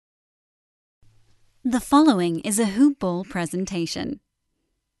The following is a Hoop Ball presentation.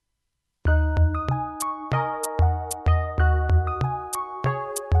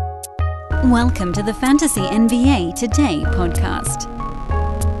 Welcome to the Fantasy NBA Today podcast.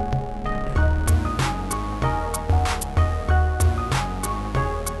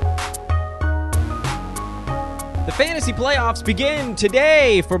 The fantasy playoffs begin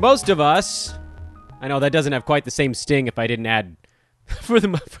today for most of us. I know that doesn't have quite the same sting if I didn't add for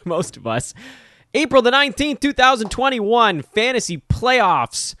most of us. April the 19th, 2021, fantasy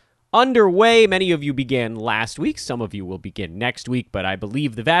playoffs underway. Many of you began last week. Some of you will begin next week, but I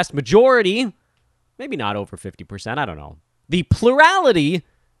believe the vast majority, maybe not over 50%, I don't know. The plurality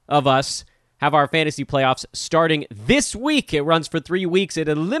of us have our fantasy playoffs starting this week. It runs for 3 weeks. It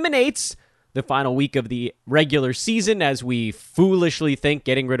eliminates the final week of the regular season, as we foolishly think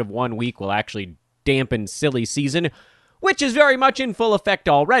getting rid of 1 week will actually dampen silly season, which is very much in full effect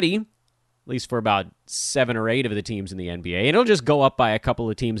already, at least for about 7 or 8 of the teams in the NBA. And it'll just go up by a couple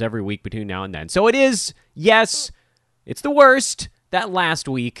of teams every week between now and then. So it is, yes, it's the worst that last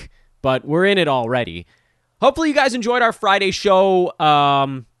week, but we're in it already. Hopefully you guys enjoyed our Friday show.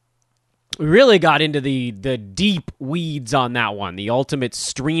 We really got into the deep weeds on that one, the ultimate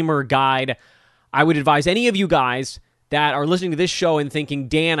streamer guide. I would advise any of you guys that are listening to this show and thinking,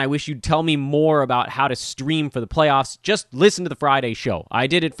 Dan, I wish you'd tell me more about how to stream for the playoffs. Just listen to the Friday show. I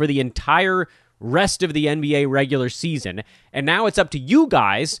did it for the entire rest of the NBA regular season, and now it's up to you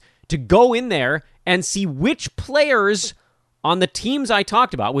guys to go in there and see which players on the teams I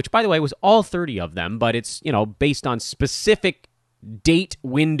talked about, which, by the way, was all 30 of them, but it's, based on specific date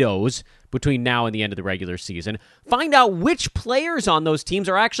windows between now and the end of the regular season. Find out which players on those teams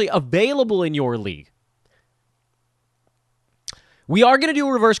are actually available in your league. We are going to do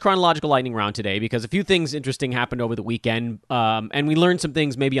a reverse chronological lightning round today because a few things interesting happened over the weekend, and we learned some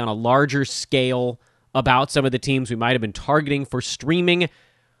things maybe on a larger scale about some of the teams we might have been targeting for streaming.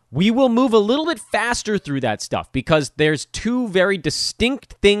 We will move a little bit faster through that stuff because there's 2 very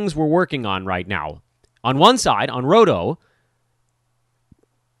distinct things we're working on right now. On one side, on Roto,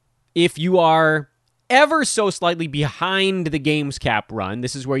 if you are ever so slightly behind the games cap run,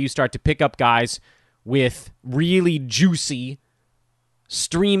 this is where you start to pick up guys with really juicy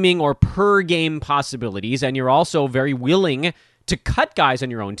streaming or per game possibilities, and you're also very willing to cut guys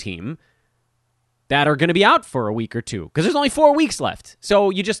on your own team that are going to be out for a week or 2 because there's only 4 weeks left. So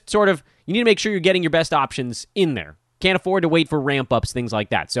you just you need to make sure you're getting your best options in there. Can't afford to wait for ramp ups, things like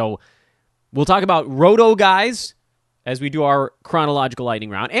that. So we'll talk about Roto guys as we do our chronological lightning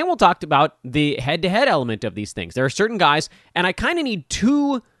round, and we'll talk about the head-to-head element of these things. There are certain guys, and I kind of need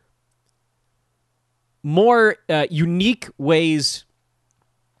 2 more unique ways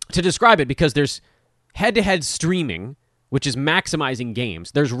to describe it because there's head-to-head streaming, which is maximizing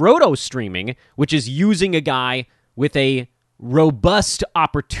games. There's Roto streaming, which is using a guy with a robust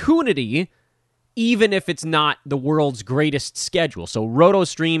opportunity, even if it's not the world's greatest schedule. So Roto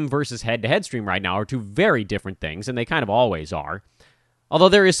stream versus head-to-head stream right now are 2 very different things, and they kind of always are. Although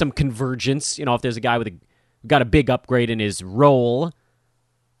there is some convergence. If there's a guy got a big upgrade in his role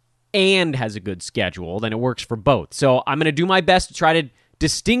and has a good schedule, then it works for both. So I'm going to do my best to try to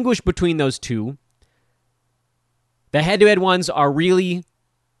distinguish between those 2. The head-to-head ones are really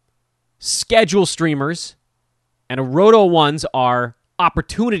schedule streamers, and a Roto ones are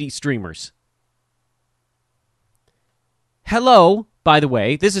opportunity streamers. Hello, by the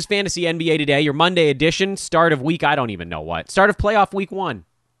way. This is Fantasy NBA Today, your Monday edition, start of week, I don't even know what. Start of playoff week 1.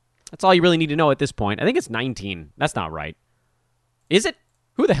 That's all you really need to know at this point. I think it's 19. That's not right. Is it?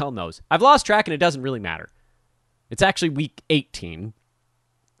 Who the hell knows? I've lost track and it doesn't really matter. It's actually week 18.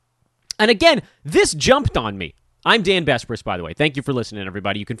 And again, this jumped on me. I'm Dan Besbris, by the way. Thank you for listening,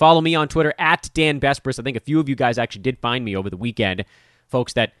 everybody. You can follow me on Twitter at Dan Besbris. I think a few of you guys actually did find me over the weekend.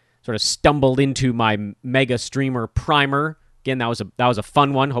 Folks that sort of stumbled into my mega streamer primer. Again, that was a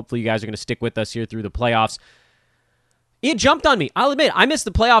fun one. Hopefully you guys are going to stick with us here through the playoffs. It jumped on me. I'll admit, I missed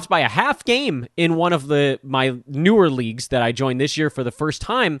the playoffs by a half game in one of my newer leagues that I joined this year for the first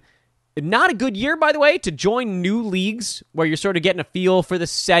time. Not a good year, by the way, to join new leagues where you're sort of getting a feel for the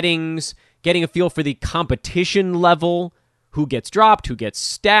settings, getting a feel for the competition level, who gets dropped, who gets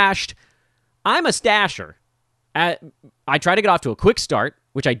stashed. I'm a stasher. I tried to get off to a quick start,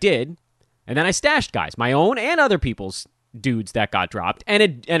 which I did, and then I stashed guys, my own and other people's dudes that got dropped,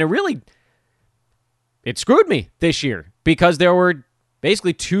 and it screwed me this year because there were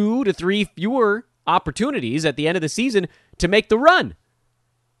basically 2 to 3 fewer opportunities at the end of the season to make the run.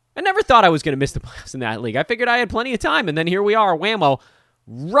 I never thought I was going to miss the playoffs in that league. I figured I had plenty of time, and then here we are, whammo,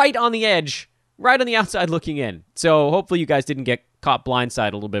 right on the edge, right on the outside looking in. So hopefully you guys didn't get caught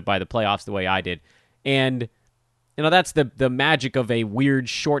blindside a little bit by the playoffs the way I did. And, that's the magic of a weird,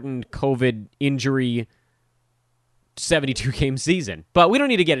 shortened COVID injury 72-game season. But we don't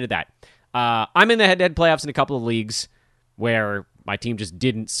need to get into that. I'm in the head-to-head playoffs in a couple of leagues where my team just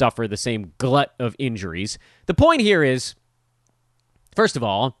didn't suffer the same glut of injuries. The point here is, first of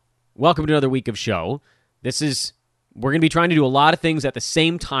all, welcome to another week of show. We're going to be trying to do a lot of things at the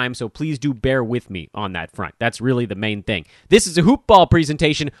same time, so please do bear with me on that front. That's really the main thing. This is a Hoopball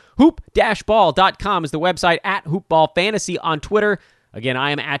presentation. Hoop-ball.com is the website, at HoopBallFantasy on Twitter. Again,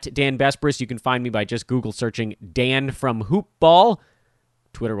 I am at Dan Besbris. You can find me by just Google searching Dan from Hoopball.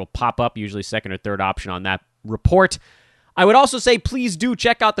 Twitter will pop up, usually second or third option on that report. I would also say please do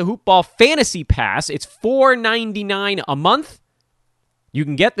check out the Hoopball Fantasy Pass. It's $4.99 a month. You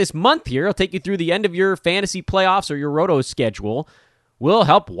can get this month here. It'll take you through the end of your fantasy playoffs or your roto schedule. We'll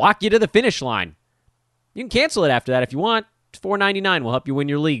help walk you to the finish line. You can cancel it after that if you want. It's $4.99. We'll help you win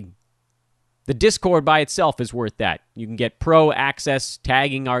your league. The Discord by itself is worth that. You can get pro access,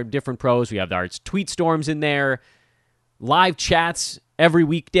 tagging our different pros. We have our tweet storms in there, live chats every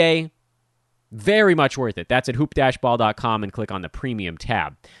weekday. Very much worth it. That's at hoop-ball.com and click on the premium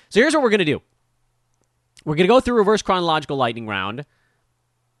tab. So here's what we're going to do. We're going to go through reverse chronological lightning round,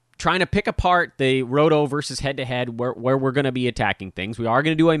 trying to pick apart the roto versus head-to-head where we're going to be attacking things. We are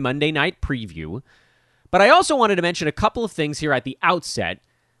going to do a Monday night preview. But I also wanted to mention a couple of things here at the outset,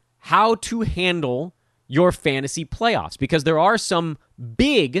 how to handle your fantasy playoffs, because there are some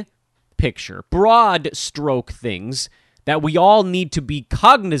big picture, broad stroke things that we all need to be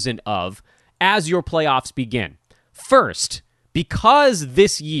cognizant of as your playoffs begin. First, because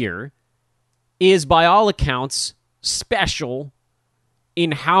this year is by all accounts special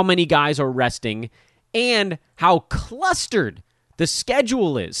in how many guys are resting and how clustered the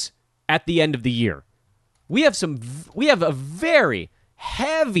schedule is at the end of the year. We have a very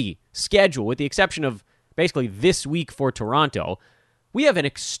heavy schedule, with the exception of basically this week for Toronto. We have an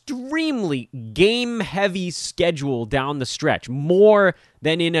extremely game-heavy schedule down the stretch, more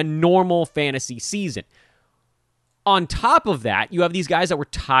than in a normal fantasy season. On top of that, you have these guys that were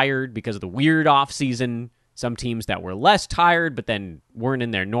tired because of the weird offseason, some teams that were less tired but then weren't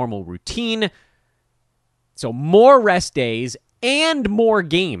in their normal routine. So more rest days and more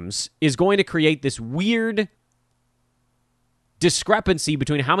games is going to create this weird discrepancy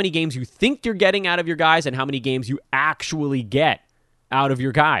between how many games you think you're getting out of your guys and how many games you actually get out of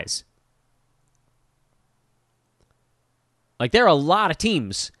your guys. Like, there are a lot of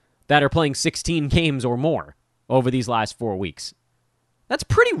teams that are playing 16 games or more over these last 4 weeks. That's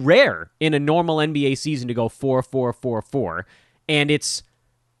pretty rare in a normal NBA season to go 4-4-4-4, and it's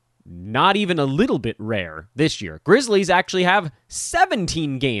not even a little bit rare this year. Grizzlies actually have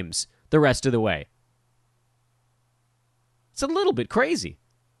 17 games the rest of the way. It's a little bit crazy.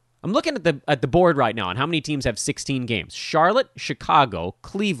 I'm looking at the board right now on how many teams have 16 games. Charlotte, Chicago,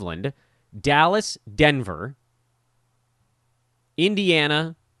 Cleveland, Dallas, Denver,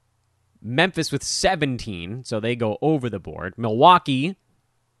 Indiana, Memphis with 17, so they go over the board. Milwaukee,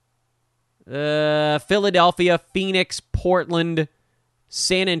 Philadelphia, Phoenix, Portland,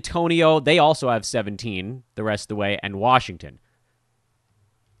 San Antonio, they also have 17 the rest of the way, and Washington.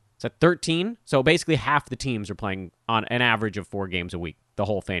 It's at 13, so basically half the teams are playing on an average of 4 games a week, the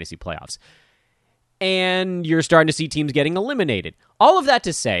whole fantasy playoffs. And you're starting to see teams getting eliminated. All of that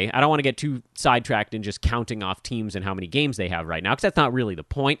to say, I don't want to get too sidetracked in just counting off teams and how many games they have right now, because that's not really the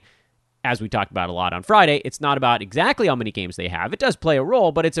point. As we talked about a lot on Friday, it's not about exactly how many games they have. It does play a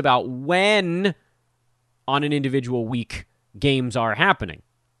role, but it's about when on an individual week games are happening.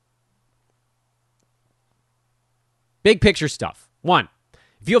 Big picture stuff. 1,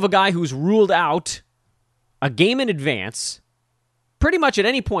 if you have a guy who's ruled out a game in advance, pretty much at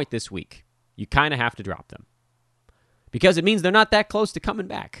any point this week, you kind of have to drop them. Because it means they're not that close to coming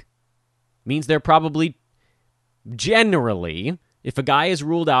back. It means they're probably, generally, if a guy is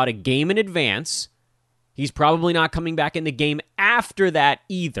ruled out a game in advance, he's probably not coming back in the game after that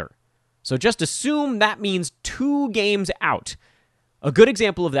either. So just assume that means 2 games out. A good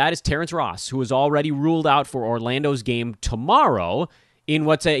example of that is Terrence Ross, who is already ruled out for Orlando's game tomorrow in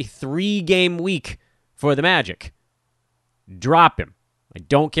what's a 3-game week for the Magic. Drop him. I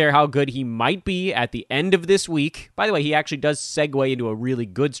don't care how good he might be at the end of this week. By the way, he actually does segue into a really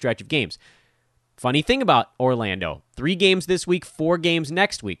good stretch of games. Funny thing about Orlando, 3 games this week, 4 games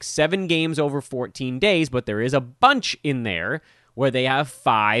next week, 7 games over 14 days, but there is a bunch in there where they have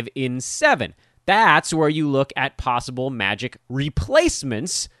 5 in 7. That's where you look at possible Magic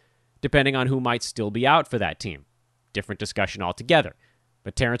replacements, depending on who might still be out for that team. Different discussion altogether.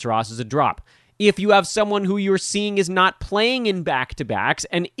 But Terrence Ross is a drop. if you have someone who you're seeing is not playing in back-to-backs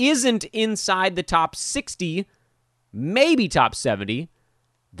and isn't inside the top 60, maybe top 70,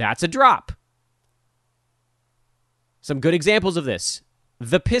 that's a drop. Some good examples of this.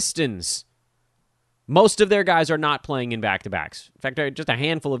 The Pistons. Most of their guys are not playing in back-to-backs. In fact, there are just a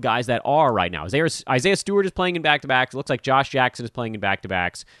handful of guys that are right now. Isaiah Stewart is playing in back-to-backs. It looks like Josh Jackson is playing in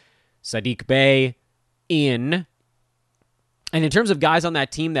back-to-backs. Sadiq Bey in. And in terms of guys on that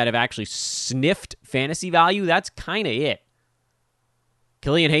team that have actually sniffed fantasy value, that's kind of it.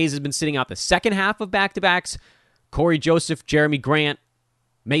 Killian Hayes has been sitting out the second half of back-to-backs. Corey Joseph, Jeremy Grant,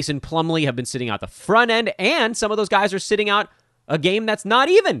 Mason Plumlee have been sitting out the front end, and some of those guys are sitting out a game that's not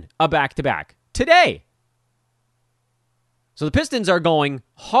even a back-to-back today. So the Pistons are going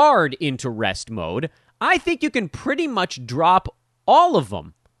hard into rest mode. I think you can pretty much drop all of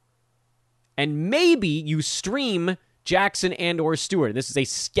them. And maybe you stream Jackson and or Stewart. This is a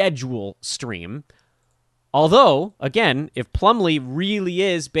schedule stream. Although, again, if Plumlee really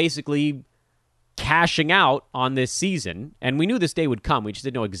is basically cashing out on this season, and we knew this day would come, we just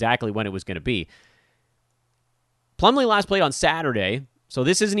didn't know exactly when it was going to be. Plumlee last played on Saturday, so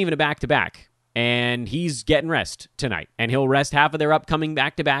this isn't even a back-to-back, and he's getting rest tonight, and he'll rest half of their upcoming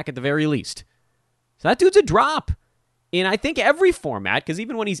back-to-back at the very least. So that dude's a drop in, I think, every format, because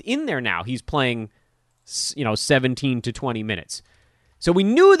even when he's in there now, he's playing 17 to 20 minutes. So we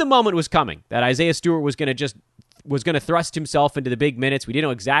knew the moment was coming that Isaiah Stewart was going to thrust himself into the big minutes. We didn't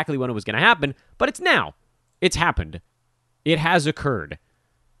know exactly when it was going to happen, but it's now. It's happened. It has occurred.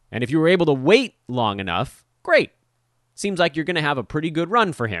 And if you were able to wait long enough, great. Seems like you're going to have a pretty good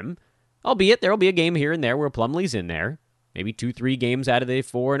run for him. Albeit there will be a game here and there where Plumlee's in there. Maybe 2-3 games out of the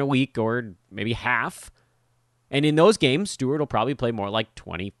 4 in a week, or maybe half. And in those games, Stewart will probably play more like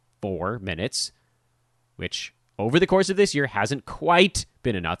 24 minutes, which over the course of this year hasn't quite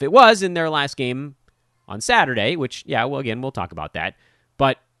been enough. It was in their last game on Saturday, which, we'll talk about that.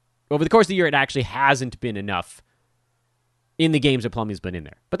 But over the course of the year, it actually hasn't been enough in the games that Plumlee's been in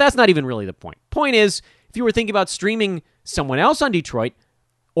there. But that's not even really the point. Point is, if you were thinking about streaming someone else on Detroit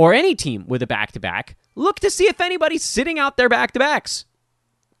or any team with a back-to-back, look to see if anybody's sitting out their back-to-backs.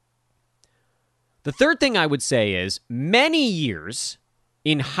 The third thing I would say is many years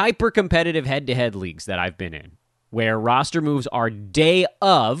in hyper-competitive head-to-head leagues that I've been in, where roster moves are day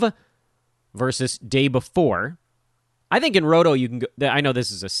of versus day before. I think in Roto you can go, I know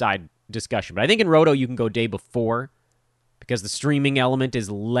this is a side discussion, but I think in Roto you can go day before because the streaming element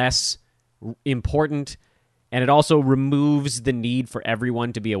is less important, and it also removes the need for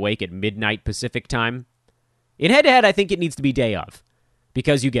everyone to be awake at midnight Pacific time. In head-to-head, I think it needs to be day of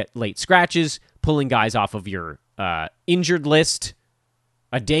because you get late scratches, pulling guys off of your injured list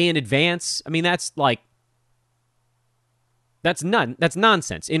a day in advance. I mean, that's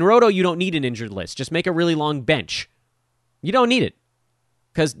nonsense. In Roto, you don't need an injured list. Just make a really long bench. You don't need it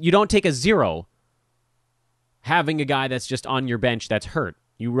because you don't take a zero having a guy that's just on your bench that's hurt.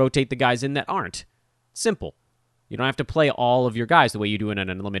 You rotate the guys in that aren't. Simple. You don't have to play all of your guys the way you do in an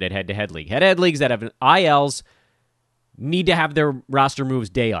unlimited head-to-head league. Head-to-head leagues that have ILs need to have their roster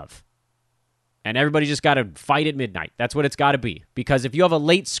moves day of. And everybody just got to fight at midnight. That's what it's got to be. Because if you have a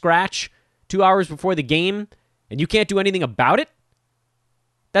late scratch 2 hours before the game and you can't do anything about it,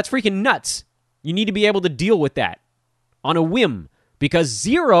 that's freaking nuts. You need to be able to deal with that on a whim because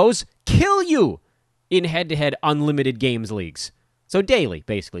zeros kill you in head-to-head unlimited games leagues. So daily,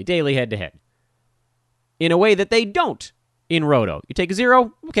 basically. Daily head-to-head. In a way that they don't in Roto. You take a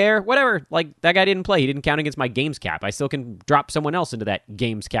zero, who care, whatever. Like, that guy didn't play. He didn't count against my games cap. I still can drop someone else into that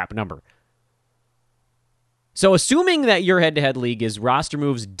games cap number. So assuming that your head-to-head league is roster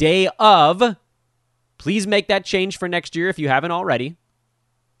moves day of, please make that change for next year if you haven't already.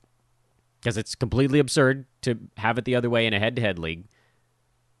 Because it's completely absurd to have it the other way in a head-to-head league.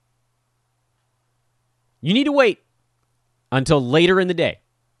 You need to wait until later in the day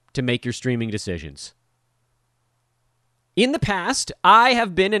to make your streaming decisions. In the past, I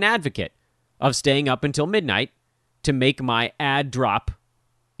have been an advocate of staying up until midnight to make my ad drop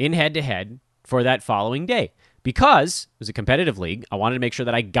in head-to-head for that following day. Because it was a competitive league, I wanted to make sure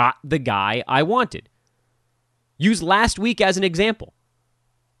that I got the guy I wanted. Use last week as an example.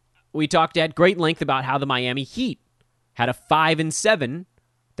 We talked at great length about how the Miami Heat had a 5-7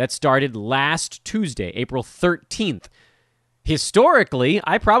 that started last Tuesday, April 13th. Historically,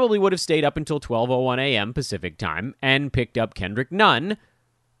 I probably would have stayed up until 12:01 a.m. Pacific time and picked up Kendrick Nunn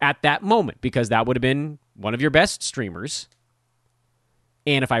at that moment because that would have been one of your best streamers.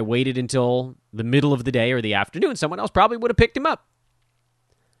 And if I waited until the middle of the day or the afternoon, someone else probably would have picked him up.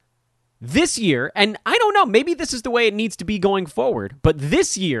 This year, and I don't know, maybe this is the way it needs to be going forward, but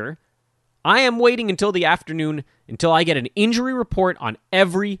this year, I am waiting until the afternoon until I get an injury report on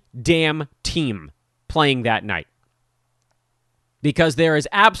every damn team playing that night. Because there is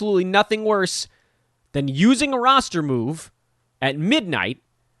absolutely nothing worse than using a roster move at midnight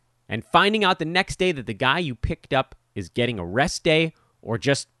and finding out the next day that the guy you picked up is getting a rest day or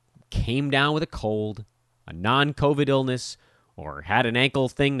just came down with a cold, a non-COVID illness, or had an ankle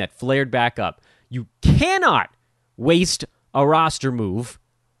thing that flared back up. You cannot waste a roster move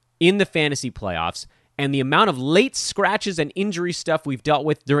in the fantasy playoffs, and the amount of late scratches and injury stuff we've dealt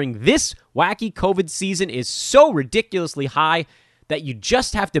with during this wacky COVID season is so ridiculously high that you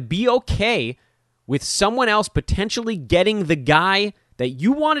just have to be okay with someone else potentially getting the guy that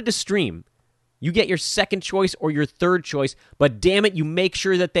you wanted to stream. You get your second choice or your third choice, but damn it, you make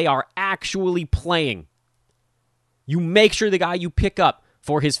sure that they are actually playing. You make sure the guy you pick up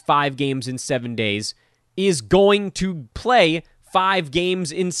for his 5 games in 7 days is going to play 5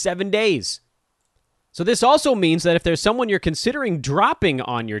 games in 7 days. So this also means that if there's someone you're considering dropping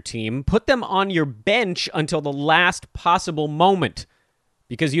on your team, put them on your bench until the last possible moment,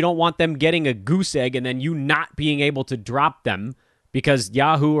 because you don't want them getting a goose egg and then you not being able to drop them because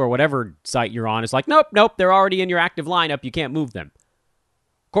Yahoo or whatever site you're on is like, nope, they're already in your active lineup. You can't move them.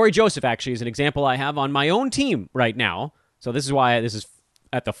 Corey Joseph actually is an example I have on my own team right now. So this is why this is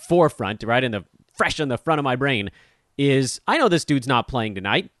at the forefront, right, fresh in the front of my brain, is I know this dude's not playing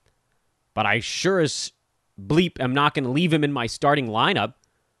tonight, but I sure as bleep am not going to leave him in my starting lineup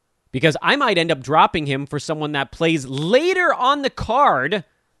because I might end up dropping him for someone that plays later on the card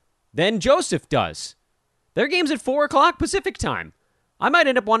than Joseph does. Their game's at 4 o'clock Pacific time. I might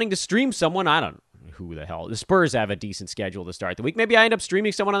end up wanting to stream someone, I don't know who the hell. The Spurs have a decent schedule to start the week. Maybe I end up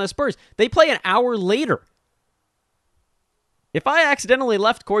streaming someone on the Spurs. They play an hour later. If I accidentally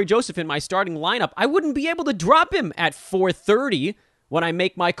left Corey Joseph in my starting lineup, I wouldn't be able to drop him at 4:30 when I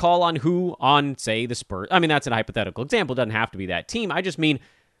make my call on who on, say, the Spurs. I mean, that's a hypothetical example. It doesn't have to be that team. I just mean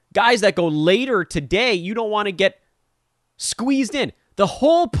guys that go later today, you don't want to get squeezed in. The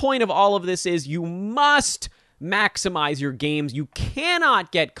whole point of all of this is you must maximize your games. You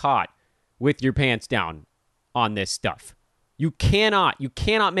cannot get caught with your pants down on this stuff. You cannot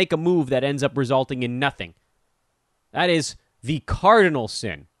make a move that ends up resulting in nothing. That is the cardinal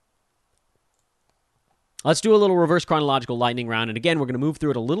sin. Let's do a little reverse chronological lightning round. And again, we're going to move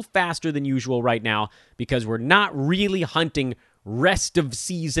through it a little faster than usual right now because we're not really hunting rest of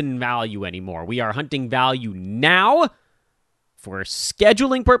season value anymore. We are hunting value now for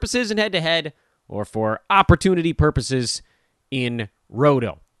scheduling purposes in head-to-head or for opportunity purposes in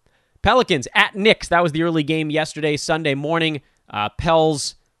Roto. Pelicans at Knicks. That was the early game yesterday, Sunday morning.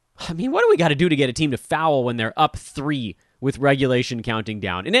 Pels, I mean, what do we got to do to get a team to foul when they're up 3 with regulation counting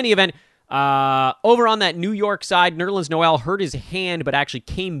down? In any event, over on that New York side, Nerlens Noel hurt his hand but actually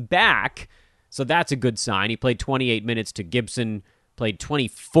came back, so that's a good sign. He played 28 minutes to Gibson, played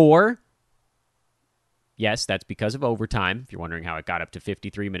 24. Yes, that's because of overtime, if you're wondering how it got up to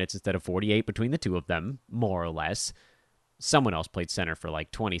 53 minutes instead of 48 between the two of them, more or less. Someone else played center for like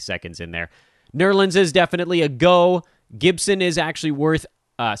 20 seconds in there. Nerlens is definitely a go. Gibson is actually worth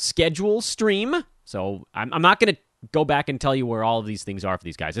a schedule stream, so I'm not going to go back and tell you where all of these things are for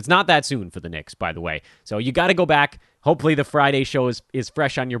these guys. It's not that soon for the Knicks, by the way. So you got to go back. Hopefully the Friday show is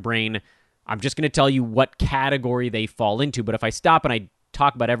fresh on your brain. I'm just going to tell you what category they fall into, but if I stop and I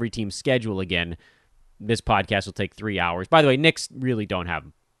talk about every team's schedule again, this podcast will take 3 hours. By the way, Knicks really don't have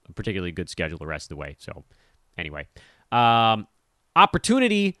a particularly good schedule the rest of the way. So anyway,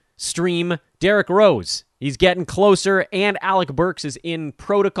 opportunity stream, Derrick Rose. He's getting closer, and Alec Burks is in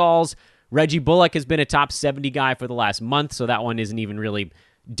protocols. Reggie Bullock has been a top 70 guy for the last month, so that one isn't even really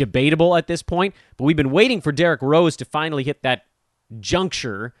debatable at this point. But we've been waiting for Derrick Rose to finally hit that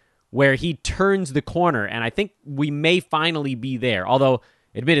juncture where he turns the corner, and I think we may finally be there. Although,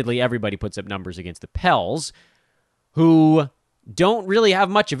 admittedly, everybody puts up numbers against the Pels, who don't really have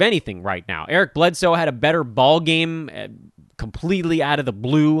much of anything right now. Eric Bledsoe had a better ball game, completely out of the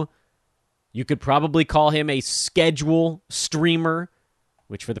blue. You could probably call him a schedule streamer,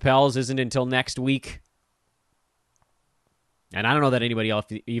 which for the Pels isn't until next week. And I don't know that anybody else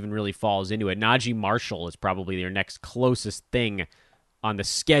even really falls into it. Najee Marshall is probably their next closest thing on the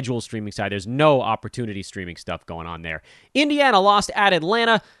schedule streaming side. There's no opportunity streaming stuff going on there. Indiana lost at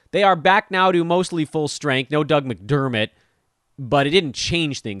Atlanta. They are back now to mostly full strength. No Doug McDermott, but it didn't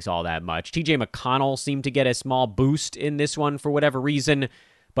change things all that much. TJ McConnell seemed to get a small boost in this one for whatever reason,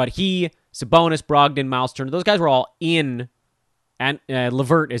 but he, Sabonis, Brogdon, Miles Turner, those guys were all in, and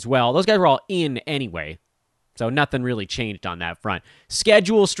LeVert as well. Those guys were all in anyway, so nothing really changed on that front.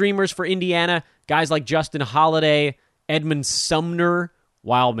 Schedule streamers for Indiana, guys like Justin Holiday, Edmund Sumner,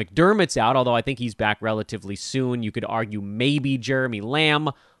 while McDermott's out, although I think he's back relatively soon. You could argue maybe Jeremy Lamb,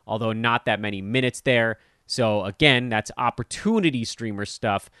 although not that many minutes there. So again, that's opportunity streamer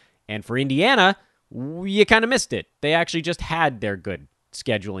stuff. And for Indiana, you kind of missed it. They actually just had their good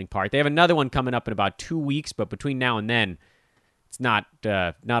scheduling part. They have another one coming up in about 2 weeks, but between now and then, it's not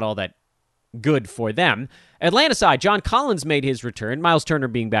all that good for them. Atlanta side, John Collins made his return. Miles Turner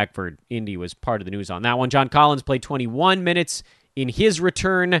being back for Indy was part of the news on that one. John Collins played 21 minutes in his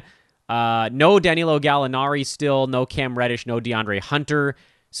return. No Danilo Gallinari still, no Cam Reddish, no DeAndre Hunter.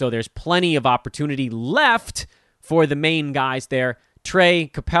 So there's plenty of opportunity left for the main guys there. Trey,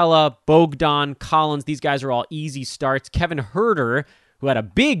 Capella, Bogdan, Collins, these guys are all easy starts. Kevin Huerter, who had a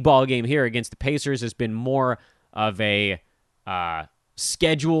big ball game here against the Pacers, has been more of a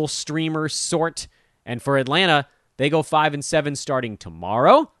schedule streamer sort. And for Atlanta, they go 5-7 starting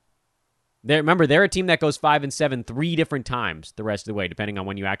tomorrow. Remember, they're a team that goes 5-7 3 different times the rest of the way, depending on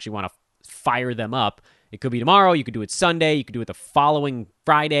when you actually want to fire them up. It could be tomorrow. You could do it Sunday. You could do it the following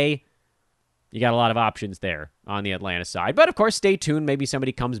Friday. You got a lot of options there on the Atlanta side. But, of course, stay tuned. Maybe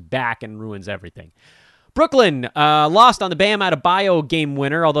somebody comes back and ruins everything. Brooklyn lost on the Bam Adebayo game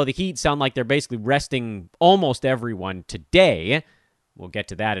winner, although the Heat sound like they're basically resting almost everyone today. We'll get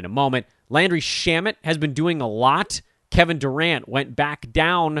to that in a moment. Landry Shamet has been doing a lot. Kevin Durant went back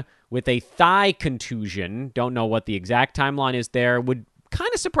down with a thigh contusion. Don't know what the exact timeline is there. Would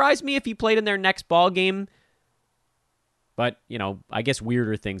kind of surprise me if he played in their next ball game. But, I guess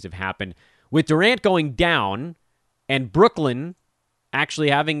weirder things have happened. With Durant going down and Brooklyn actually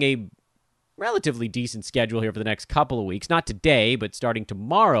having a relatively decent schedule here for the next couple of weeks, not today, but starting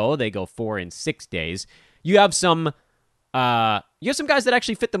tomorrow, they go 4 in 6 days. You have some guys that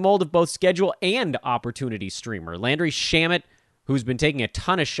actually fit the mold of both schedule and opportunity streamer. Landry Shamet, who's been taking a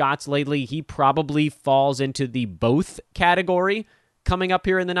ton of shots lately, he probably falls into the both category coming up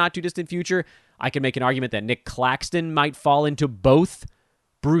here in the not-too-distant future. I can make an argument that Nick Claxton might fall into both.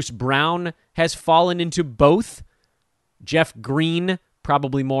 Bruce Brown has fallen into both. Jeff Green,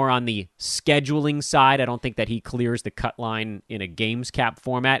 probably more on the scheduling side. I don't think that he clears the cut line in a games cap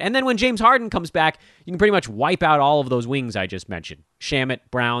format. And then when James Harden comes back, you can pretty much wipe out all of those wings I just mentioned. Shamet,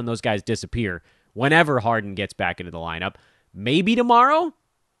 Brown, those guys disappear whenever Harden gets back into the lineup. Maybe tomorrow?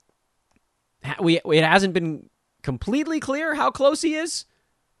 It hasn't been completely clear how close he is.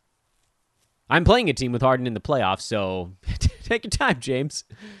 I'm playing a team with Harden in the playoffs, so take your time, James.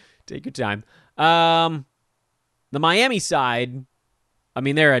 Take your time. The Miami side,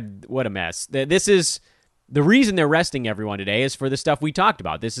 what a mess. This is the reason they're resting everyone today is for the stuff we talked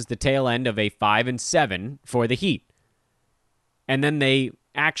about. This is the tail end of a 5-7 for the Heat. And then they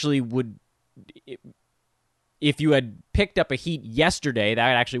actually would, if you had picked up a Heat yesterday,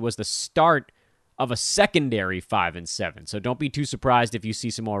 that actually was the start of a secondary 5-7. So don't be too surprised if you see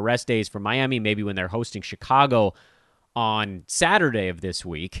some more rest days for Miami, maybe when they're hosting Chicago on Saturday of this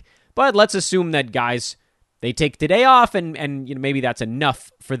week. But let's assume that guys, they take today off and maybe that's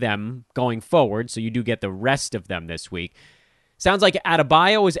enough for them going forward. So you do get the rest of them this week. Sounds like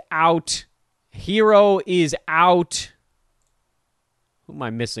Adebayo is out. Hero is out. Who am I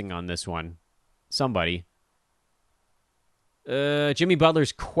missing on this one? Somebody. Jimmy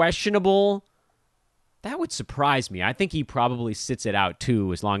Butler's questionable. That would surprise me. I think he probably sits it out,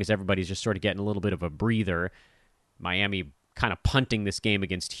 too, as long as everybody's just sort of getting a little bit of a breather. Miami kind of punting this game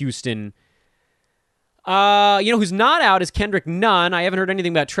against Houston. Who's not out is Kendrick Nunn. I haven't heard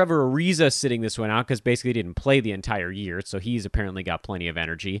anything about Trevor Ariza sitting this one out because basically he didn't play the entire year, so he's apparently got plenty of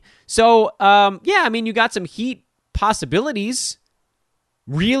energy. So, you got some Heat possibilities.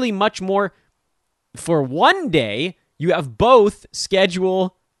 Really much more. For one day, you have both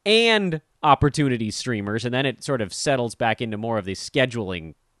schedule and opportunity streamers, and then it sort of settles back into more of the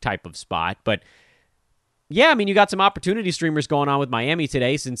scheduling type of spot. But yeah, you got some opportunity streamers going on with Miami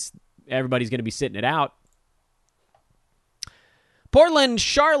today since everybody's going to be sitting it out. Portland,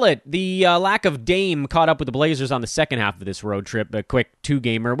 Charlotte, the lack of Dame caught up with the Blazers on the second half of this road trip, a quick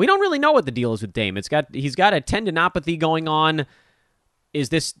two-gamer. We don't really know what the deal is with Dame. He's got a tendinopathy going on. Is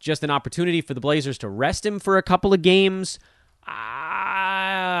this just an opportunity for the Blazers to rest him for a couple of games?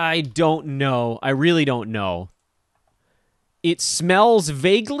 I don't know. I really don't know. It smells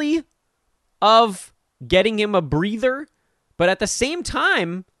vaguely of getting him a breather, but at the same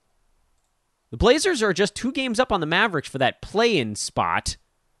time, the Blazers are just 2 games up on the Mavericks for that play-in spot.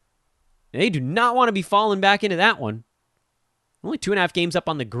 They do not want to be falling back into that one. Only 2.5 games up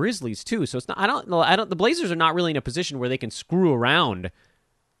on the Grizzlies too, so it's not. The Blazers are not really in a position where they can screw around.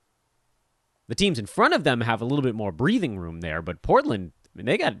 The teams in front of them have a little bit more breathing room there, but Portland,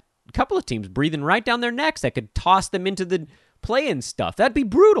 they got a couple of teams breathing right down their necks that could toss them into the play-in stuff. That'd be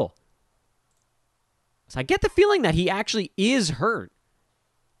brutal. So I get the feeling that he actually is hurt.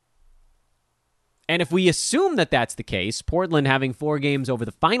 And if we assume that that's the case, Portland having 4 games over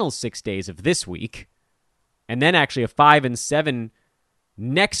the final 6 days of this week, and then actually a 5-7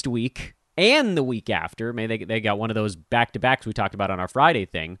 next week and the week after, maybe they got one of those back-to-backs we talked about on our Friday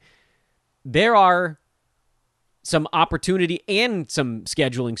thing, there are some opportunity and some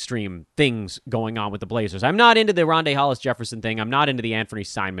scheduling stream things going on with the Blazers. I'm not into the Rondae Hollis-Jefferson thing. I'm not into the Anthony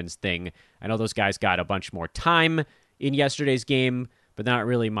Simons thing. I know those guys got a bunch more time in yesterday's game, but not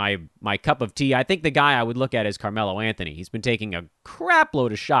really my cup of tea. I think the guy I would look at is Carmelo Anthony. He's been taking a crap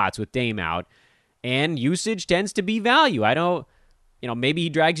load of shots with Dame out, and usage tends to be value. I don't, maybe he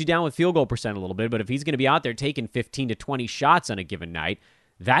drags you down with field goal percent a little bit, but if he's going to be out there taking 15 to 20 shots on a given night,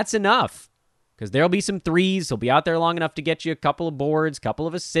 that's enough. Because there'll be some threes. He'll be out there long enough to get you a couple of boards, couple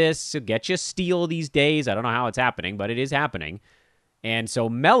of assists. He'll get you a steal these days. I don't know how it's happening, but it is happening. And so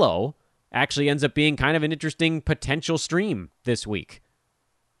Melo actually ends up being kind of an interesting potential stream this week.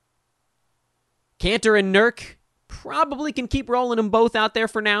 Kanter and Nurk probably can keep rolling them both out there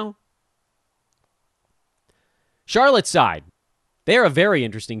for now. Charlotte's side. They're a very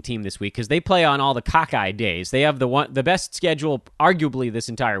interesting team this week because they play on all the cockeye days. They have the best schedule, arguably, this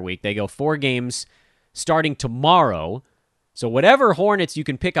entire week. They go 4 games starting tomorrow. So whatever Hornets you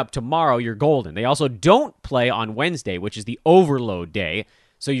can pick up tomorrow, you're golden. They also don't play on Wednesday, which is the overload day.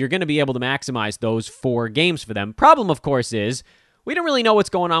 So you're going to be able to maximize those 4 games for them. Problem, of course, is we don't really know what's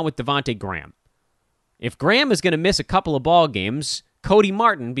going on with Devontae Graham. If Graham is going to miss a couple of ball games, Cody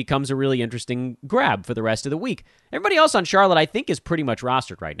Martin becomes a really interesting grab for the rest of the week. Everybody else on Charlotte, I think, is pretty much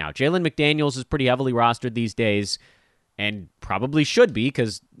rostered right now. Jalen McDaniels is pretty heavily rostered these days, and probably should be,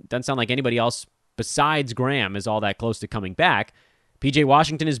 because it doesn't sound like anybody else besides Graham is all that close to coming back. PJ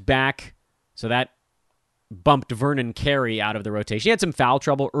Washington is back, so that bumped Vernon Carey out of the rotation. He had some foul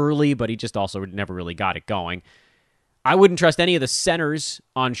trouble early, but he just also never really got it going. I wouldn't trust any of the centers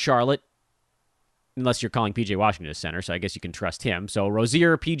on Charlotte, unless you're calling P.J. Washington a center, so I guess you can trust him. So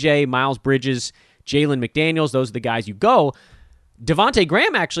Rozier, P.J., Miles Bridges, Jalen McDaniels, those are the guys you go. Devontae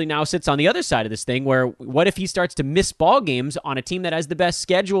Graham actually now sits on the other side of this thing, where what if he starts to miss ball games on a team that has the best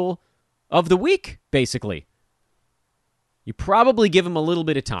schedule of the week, basically? You probably give him a little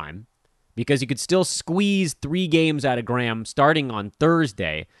bit of time, because you could still squeeze 3 games out of Graham starting on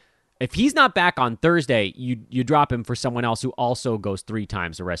Thursday. If he's not back on Thursday, you drop him for someone else who also goes 3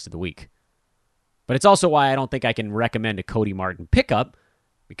 times the rest of the week. But it's also why I don't think I can recommend a Cody Martin pickup,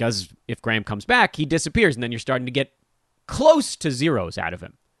 because if Graham comes back, he disappears, and then you're starting to get close to zeros out of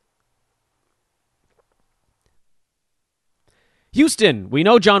him. Houston, we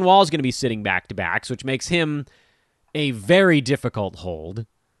know John Wall is going to be sitting back-to-backs, which makes him a very difficult hold.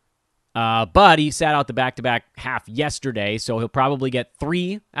 But he sat out the back-to-back half yesterday, so he'll probably get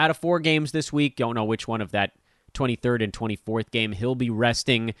 3 out of 4 games this week. Don't know which one of that 23rd and 24th game he'll be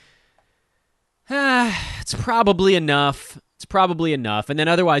resting. It's probably enough. And then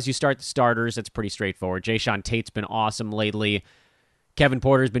otherwise, you start the starters. It's pretty straightforward. Jayshawn Tate's been awesome lately. Kevin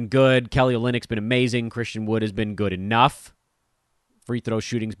Porter's been good. Kelly Olynyk's been amazing. Christian Wood has been good enough. Free throw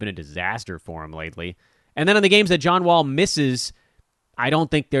shooting's been a disaster for him lately. And then on the games that John Wall misses, I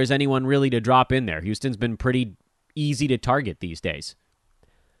don't think there's anyone really to drop in there. Houston's been pretty easy to target these days.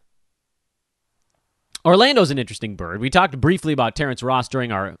 Orlando's an interesting bird. We talked briefly about Terrence Ross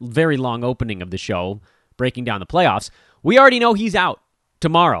during our very long opening of the show, breaking down the playoffs. We already know he's out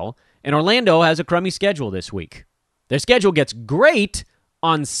tomorrow, and Orlando has a crummy schedule this week. Their schedule gets great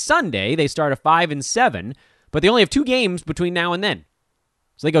on Sunday. They start at 5-7, but they only have 2 games between now and then.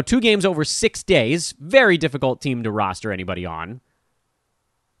 So they go 2 games over 6 days. Very difficult team to roster anybody on.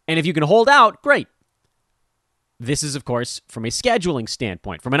 And if you can hold out, great. This is, of course, from a scheduling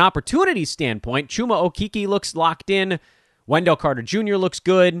standpoint. From an opportunity standpoint, Chuma Okeke looks locked in. Wendell Carter Jr. looks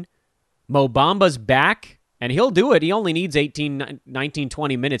good. Mo Bamba's back, and he'll do it. He only needs 18, 19,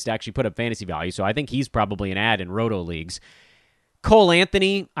 20 minutes to actually put up fantasy value, so I think he's probably an ad in Roto leagues. Cole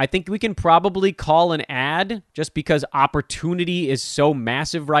Anthony, I think we can probably call an ad just because opportunity is so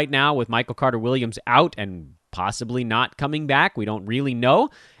massive right now with Michael Carter-Williams out and possibly not coming back. We don't really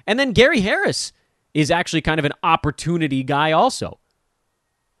know. And then Gary Harris is actually kind of an opportunity guy also.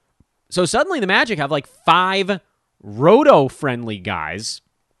 So suddenly the Magic have like 5 Roto-friendly guys.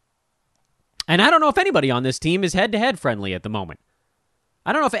 And I don't know if anybody on this team is head-to-head friendly at the moment.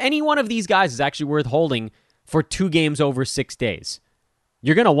 I don't know if any one of these guys is actually worth holding for 2 games over 6 days.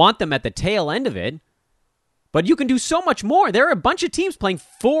 You're going to want them at the tail end of it, but you can do so much more. There are a bunch of teams playing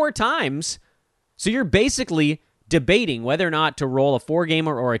 4 times, so you're basically debating whether or not to roll a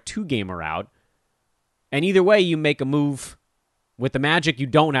 4-gamer or a 2-gamer out. And either way, you make a move With the Magic, you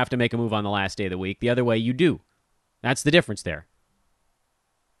don't have to make a move on the last day of the week. The other way, you do. That's the difference there.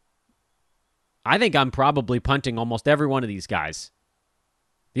 I think I'm probably punting almost every one of these guys.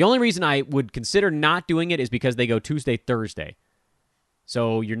 The only reason I would consider not doing it is because they go Tuesday, Thursday.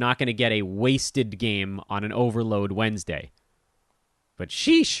 So you're not going to get a wasted game on an overload Wednesday. But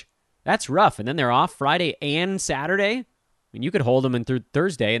sheesh, that's rough. And then they're off Friday and Saturday. I mean, you could hold them in through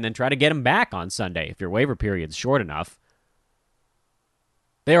Thursday and then try to get them back on Sunday if your waiver period's short enough.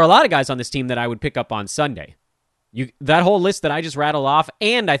 There are a lot of guys on this team that I would pick up on Sunday. That whole list that I just rattled off,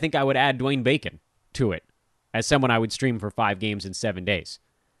 and I think I would add Dwayne Bacon to it as someone I would stream for 5 games in 7 days.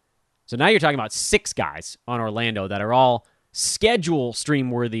 So now you're talking about 6 guys on Orlando that are all schedule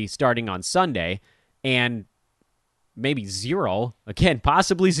stream-worthy starting on Sunday, and maybe 0, again,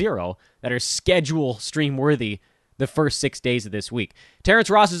 possibly 0, that are schedule stream-worthy the first 6 days of this week. Terrence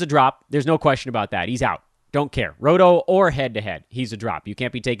Ross is a drop. There's no question about that. He's out. Don't care. Roto or head-to-head, he's a drop. You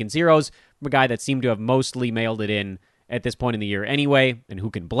can't be taking zeros from a guy that seemed to have mostly mailed it in at this point in the year anyway, and who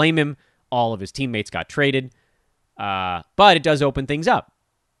can blame him? All of his teammates got traded. But it does open things up.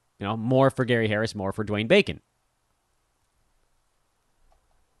 More for Gary Harris, more for Dwayne Bacon.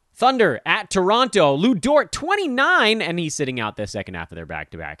 Thunder at Toronto. Lou Dort, 29, and he's sitting out the second half of their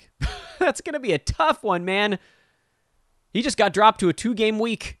back-to-back. That's going to be a tough one, man. He just got dropped to a 2-game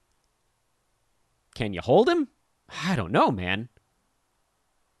week. Can you hold him? I don't know, man.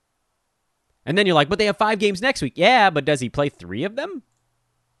 And then you're like, but they have 5 games next week. Yeah, but does he play 3 of them?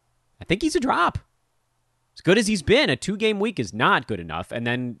 I think he's a drop. As good as he's been, a 2-game week is not good enough, and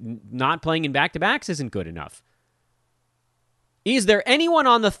then not playing in back-to-backs isn't good enough. Is there anyone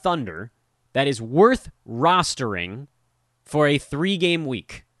on the Thunder that is worth rostering for a 3-game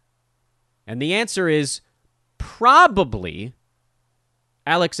week? And the answer is probably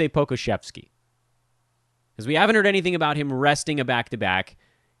Alexei Pokusevski. Because we haven't heard anything about him resting a back-to-back.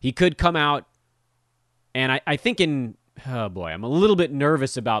 He could come out, and I think oh boy, I'm a little bit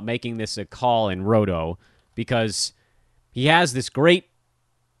nervous about making this a call in Roto, because he has this great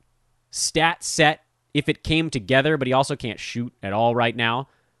stat set if it came together, but he also can't shoot at all right now.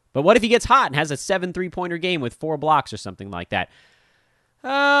 But what if he gets hot and has a 7 3-pointer game with 4 blocks or something like that?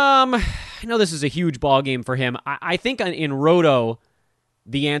 I know this is a huge ball game for him. I think in Roto,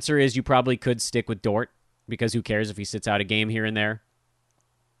 the answer is you probably could stick with Dort, because who cares if he sits out a game here and there?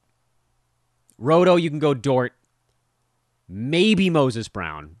 Roto, you can go Dort. Maybe Moses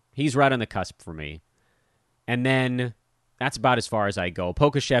Brown. He's right on the cusp for me. And then that's about as far as I go.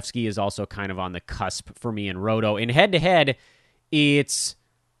 Pokusevski is also kind of on the cusp for me in Roto. In head-to-head, it's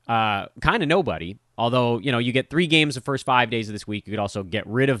kind of nobody. Although, you get 3 games the first 5 days of this week. You could also get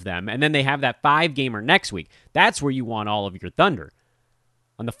rid of them. And then they have that 5-gamer next week. That's where you want all of your Thunder.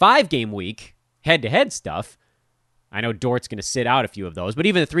 On the 5-game week, head-to-head stuff, I know Dort's going to sit out a few of those, but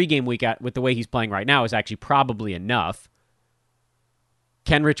even the 3-game week with the way he's playing right now is actually probably enough.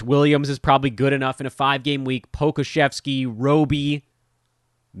 Kenrich Williams is probably good enough in a 5-game week. Pokusevski, Roby,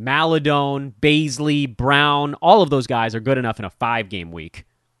 Maladone, Baisley, Brown, all of those guys are good enough in a 5-game week,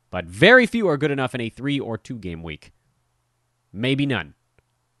 but very few are good enough in a 3 or 2-game week. Maybe none.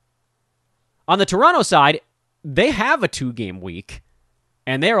 On the Toronto side, they have a 2-game week,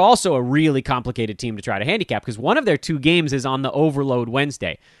 and they're also a really complicated team to try to handicap because one of their 2 games is on the overload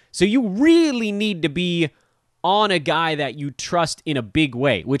Wednesday. So you really need to be on a guy that you trust in a big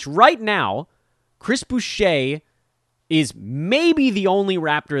way, which right now, Chris Boucher is maybe the only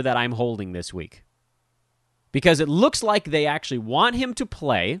Raptor that I'm holding this week. Because it looks like they actually want him to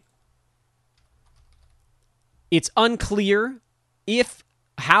play. It's unclear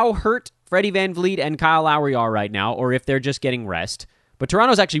how hurt Freddie VanVleet and Kyle Lowry are right now, or if they're just getting rest. But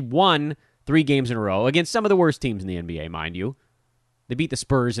Toronto's actually won 3 games in a row against some of the worst teams in the NBA, mind you. They beat the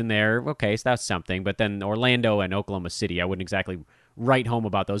Spurs in there. Okay, so that's something. But then Orlando and Oklahoma City, I wouldn't exactly write home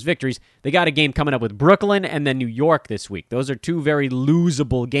about those victories. They got a game coming up with Brooklyn and then New York this week. Those are 2 very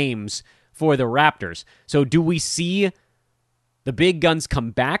losable games for the Raptors. So do we see the big guns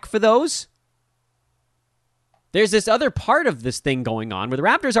come back for those? There's this other part of this thing going on where the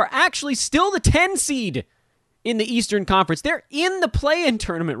Raptors are actually still the 10 seed in the Eastern Conference. They're in the play-in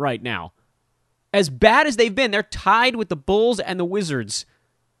tournament right now. As bad as they've been, they're tied with the Bulls and the Wizards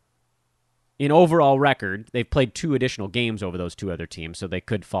in overall record. They've played 2 additional games over those 2 other teams, so they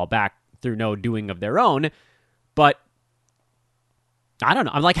could fall back through no doing of their own. But I don't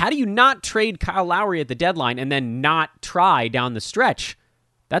know. I'm like, how do you not trade Kyle Lowry at the deadline and then not try down the stretch?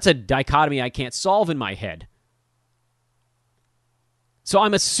 That's a dichotomy I can't solve in my head. So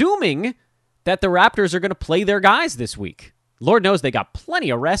I'm assuming that the Raptors are going to play their guys this week. Lord knows they got plenty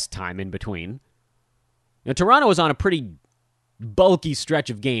of rest time in between. Toronto was on a pretty bulky stretch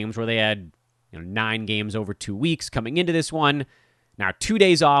of games where they had 9 games over 2 weeks coming into this one. Now 2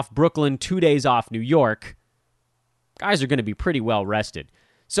 days off Brooklyn, 2 days off New York. Guys are going to be pretty well rested.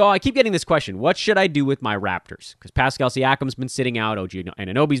 So I keep getting this question, what should I do with my Raptors? Because Pascal Siakam's been sitting out, OG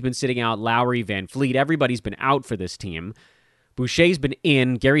Anunoby's been sitting out, Lowry, Van Fleet, everybody's been out for this team. Boucher's been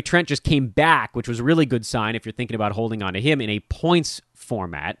in. Gary Trent just came back, which was a really good sign if you're thinking about holding on to him in a points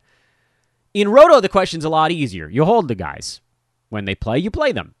format. In Roto, the question's a lot easier. You hold the guys. When they play, you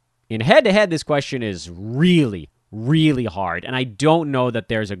play them. In head-to-head, this question is really, really hard, and I don't know that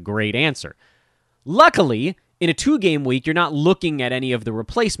there's a great answer. Luckily, in a 2-game week, you're not looking at any of the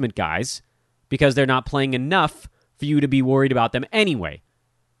replacement guys because they're not playing enough for you to be worried about them anyway.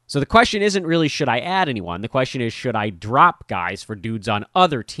 So the question isn't really, should I add anyone? The question is, should I drop guys for dudes on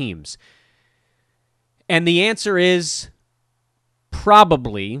other teams? And the answer is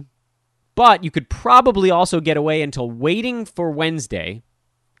probably, but you could probably also get away until waiting for Wednesday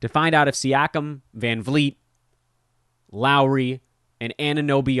to find out if Siakam, Van Vliet, Lowry, and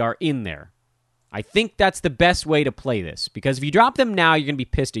Anunoby are in there. I think that's the best way to play this, because if you drop them now, you're going to be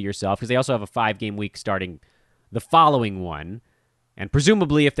pissed at yourself, because they also have a 5-game week starting the following one. And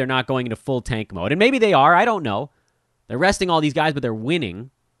presumably, if they're not going into full tank mode, and maybe they are, I don't know. They're resting all these guys, but they're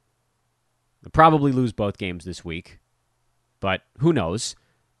winning. They'll probably lose both games this week, but who knows?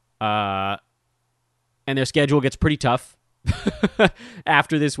 And their schedule gets pretty tough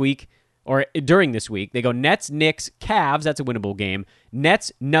after this week, or during this week. They go Nets, Knicks, Cavs, that's a winnable game.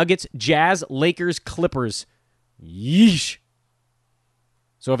 Nets, Nuggets, Jazz, Lakers, Clippers. Yeesh.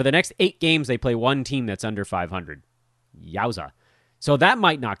 So over the next 8 games, they play one team that's under 500. Yowza. So that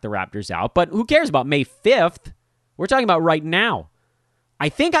might knock the Raptors out, but who cares about May 5th? We're talking about right now. I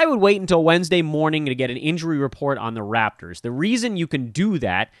think I would wait until Wednesday morning to get an injury report on the Raptors. The reason you can do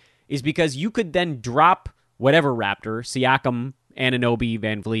that is because you could then drop whatever Raptor, Siakam, Anunoby,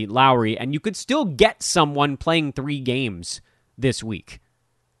 Van Vliet, Lowry, and you could still get someone playing 3 games this week.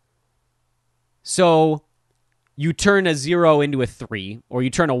 So you turn a 0 into a 3, or you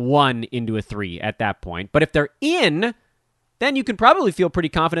turn a 1 into a 3 at that point. But if they're in, then you can probably feel pretty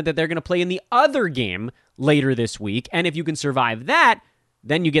confident that they're going to play in the other game later this week. And if you can survive that,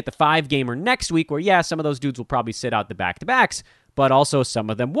 then you get the 5-gamer next week where, yeah, some of those dudes will probably sit out the back-to-backs, but also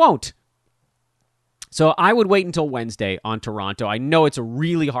some of them won't. So I would wait until Wednesday on Toronto. I know it's a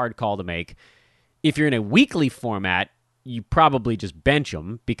really hard call to make. If you're in a weekly format, you probably just bench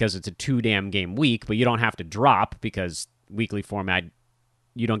them because it's a 2-game week, but you don't have to drop because weekly format,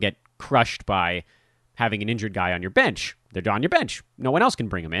 you don't get crushed by having an injured guy on your bench. They're on your bench. No one else can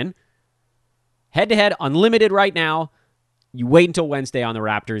bring them in. Head-to-head, unlimited right now. You wait until Wednesday on the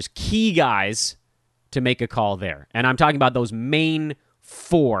Raptors. Key guys to make a call there. And I'm talking about those main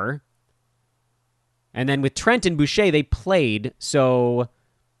 4. And then with Trent and Boucher, they played. So,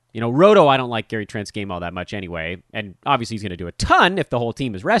 Roto, I don't like Gary Trent's game all that much anyway. And obviously he's going to do a ton if the whole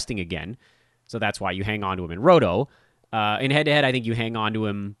team is resting again. So that's why you hang on to him in Roto. In head-to-head, I think you hang on to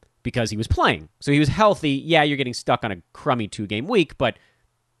him because he was playing. So he was healthy. Yeah, you're getting stuck on a crummy 2-game week, but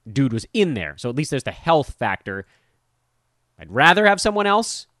dude was in there. So at least there's the health factor. I'd rather have someone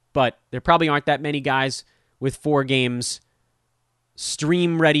else, but there probably aren't that many guys with 4 games,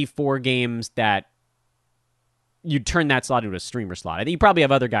 stream-ready 4 games that you'd turn that slot into a streamer slot. I think you probably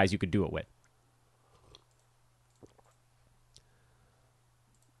have other guys you could do it with.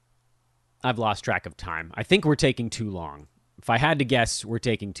 I've lost track of time. I think we're taking too long. If I had to guess, we're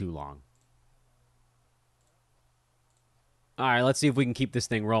taking too long. All right, let's see if we can keep this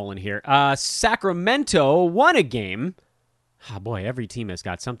thing rolling here. Sacramento won a game. Oh, boy, every team has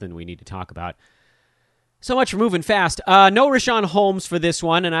got something we need to talk about. So much for moving fast. No Richaun Holmes for this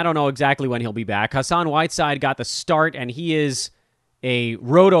one, and I don't know exactly when he'll be back. Hassan Whiteside got the start, and he is a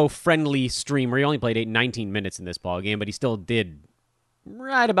Roto-friendly streamer. He only played 19 minutes in this ballgame, but he still did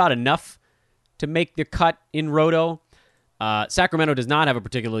right about enough to make the cut in Roto. Sacramento does not have a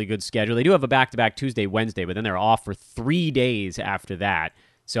particularly good schedule. They do have a back-to-back Tuesday, Wednesday, but then they're off for 3 days after that.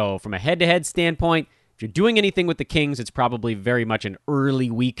 So from a head-to-head standpoint, if you're doing anything with the Kings, it's probably very much an early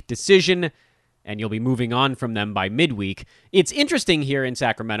week decision, and you'll be moving on from them by midweek. It's interesting here in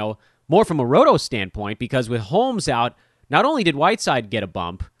Sacramento, more from a Roto standpoint, because with Holmes out, not only did Whiteside get a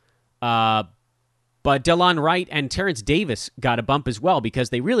bump, but Delon Wright and Terrence Davis got a bump as well,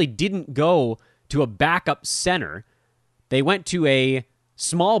 because they really didn't go to a backup center. They went to a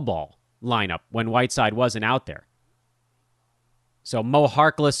small ball lineup when Whiteside wasn't out there. So Mo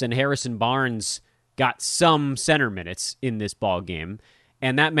Harkless and Harrison Barnes got some center minutes in this ball game,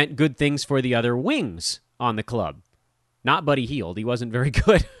 and that meant good things for the other wings on the club. Not Buddy Hield. He wasn't very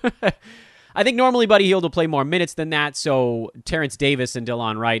good. I think normally Buddy Hield will play more minutes than that, so Terrence Davis and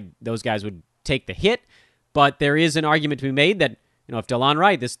Delon Wright, those guys would take the hit. But there is an argument to be made that, if Delon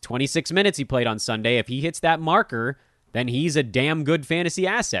Wright, this 26 minutes he played on Sunday, if he hits that marker, then he's a damn good fantasy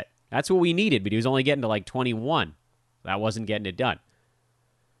asset. That's what we needed, but he was only getting to like 21. That wasn't getting it done.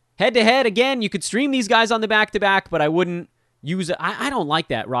 Head-to-head, again, you could stream these guys on the back-to-back, but I wouldn't use it. I don't like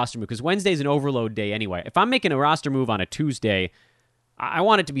that roster move because Wednesday's an overload day anyway. If I'm making a roster move on a Tuesday, I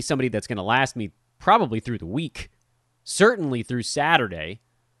want it to be somebody that's going to last me probably through the week, certainly through Saturday,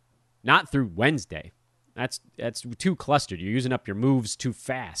 not through Wednesday. That's too clustered. You're using up your moves too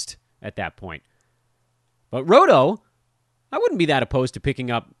fast at that point. But Roto, I wouldn't be that opposed to picking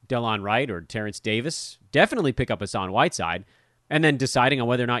up Delon Wright or Terrence Davis. Definitely pick up Hassan Whiteside. And then deciding on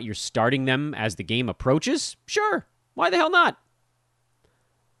whether or not you're starting them as the game approaches? Sure. Why the hell not?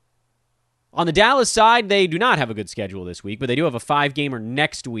 On the Dallas side, they do not have a good schedule this week, but they do have a 5-gamer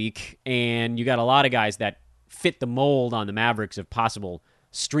next week, and you got a lot of guys that fit the mold on the Mavericks of possible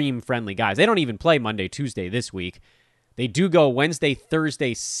stream-friendly guys. They don't even play Monday, Tuesday this week. They do go Wednesday,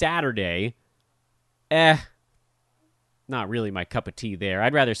 Thursday, Saturday. Not really my cup of tea there.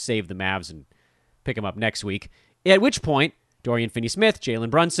 I'd rather save the Mavs and pick them up next week. At which point, Dorian Finney-Smith,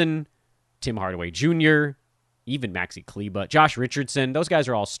 Jalen Brunson, Tim Hardaway Jr., even Maxi Kleba, Josh Richardson, those guys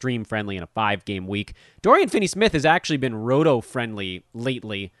are all stream-friendly in a 5-game week. Dorian Finney-Smith has actually been roto-friendly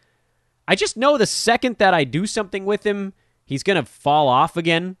lately. I just know the second that I do something with him, he's going to fall off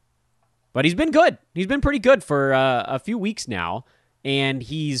again. But he's been good. He's been pretty good for a few weeks now. And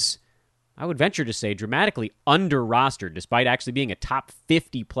he's, I would venture to say, dramatically under-rostered, despite actually being a top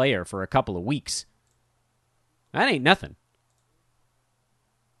 50 player for a couple of weeks. That ain't nothing.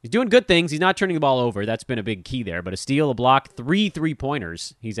 He's doing good things. He's not turning the ball over. That's been a big key there. But a steal, a block, 3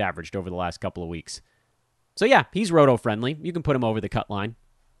 3-pointers he's averaged over the last couple of weeks. So yeah, he's roto-friendly. You can put him over the cut line.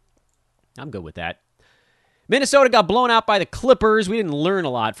 I'm good with that. Minnesota got blown out by the Clippers. We didn't learn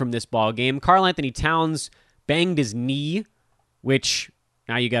a lot from this ball game. Karl Anthony Towns banged his knee, which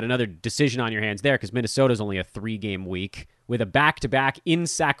now you got another decision on your hands there because Minnesota's only a 3-game week with a back-to-back in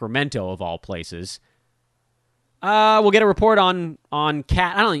Sacramento of all places. We'll get a report on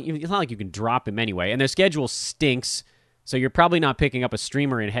Cat. It's not like you can drop him anyway, and their schedule stinks, so you're probably not picking up a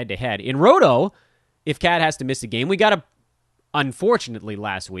streamer in head-to-head. In Roto, if Cat has to miss a game, we got unfortunately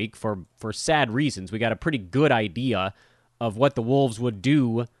last week, for sad reasons, we got a pretty good idea of what the Wolves would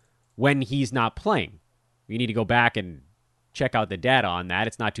do when he's not playing. You need to go back and check out the data on that.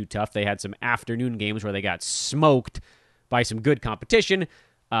 It's not too tough. They had some afternoon games where they got smoked by some good competition,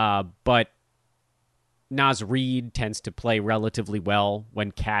 but Naz Reid tends to play relatively well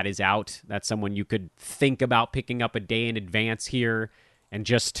when Cat is out. That's someone you could think about picking up a day in advance here and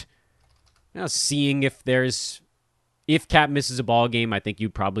just seeing if Cat misses a ball game. I think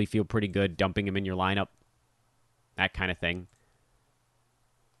you'd probably feel pretty good dumping him in your lineup, that kind of thing.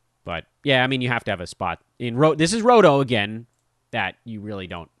 But yeah, you have to have a spot in This is Roto again that you really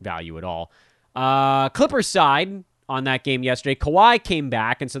don't value at all. Clippers side on that game yesterday, Kawhi came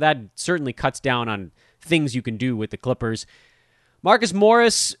back, and so that certainly cuts down on things you can do with the Clippers. Marcus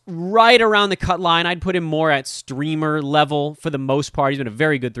Morris, right around the cut line. I'd put him more at streamer level for the most part. He's been a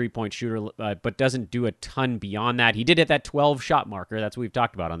very good three-point shooter, but doesn't do a ton beyond that. He did hit that 12-shot marker. That's what we've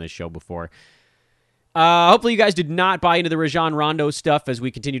talked about on this show before. Hopefully you guys did not buy into the Rajon Rondo stuff as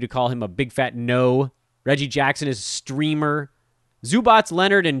we continue to call him a big fat no. Reggie Jackson is a streamer. Zubats,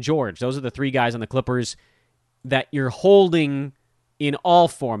 Leonard, and George. Those are the 3 guys on the Clippers that you're holding in all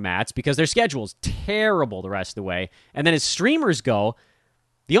formats because their schedule is terrible the rest of the way. And then as streamers go,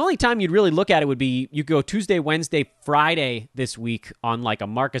 the only time you'd really look at it would be you go Tuesday, Wednesday, Friday this week on like a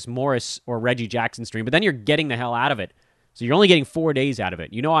Marcus Morris or Reggie Jackson stream, but then you're getting the hell out of it. So you're only getting 4 days out of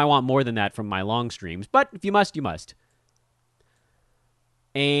it. You know I want more than that from my long streams, but if you must, you must.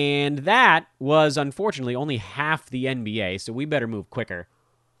 And that was, unfortunately, only half the NBA, so we better move quicker.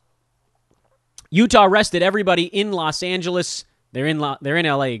 Utah rested everybody in Los Angeles. They're in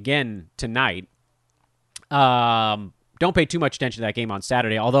LA again tonight. Don't pay too much attention to that game on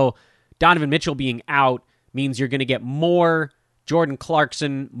Saturday, although Donovan Mitchell being out means you're going to get more Jordan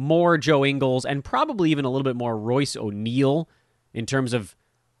Clarkson, more Joe Ingles, and probably even a little bit more Royce O'Neal in terms of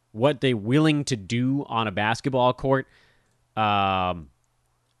what they're willing to do on a basketball court.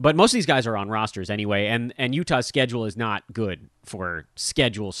 But most of these guys are on rosters anyway, and Utah's schedule is not good for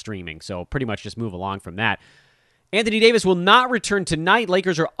schedule streaming, so pretty much just move along from that. Anthony Davis will not return tonight.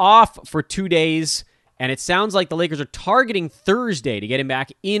 Lakers are off for 2 days, and it sounds like the Lakers are targeting Thursday to get him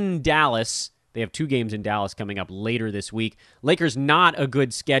back in Dallas. They have 2 games in Dallas coming up later this week. Lakers not a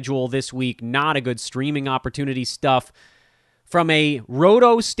good schedule this week, not a good streaming opportunity stuff. From a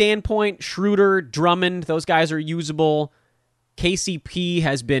roto standpoint, Schroeder, Drummond, those guys are usable. KCP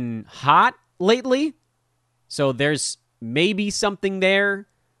has been hot lately, so there's maybe something there.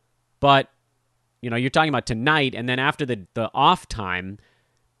 But, you're talking about tonight, and then after the off time,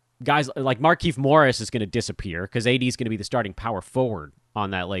 guys like Markieff Morris is going to disappear because AD is going to be the starting power forward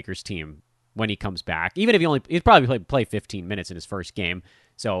on that Lakers team when he comes back. Even if he'd probably play 15 minutes in his first game,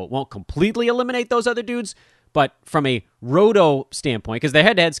 so it won't completely eliminate those other dudes. But from a roto standpoint, because the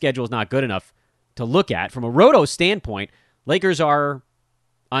head-to-head schedule is not good enough to look at, from a roto standpoint, Lakers are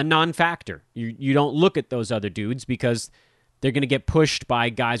a non-factor. You don't look at those other dudes because they're going to get pushed by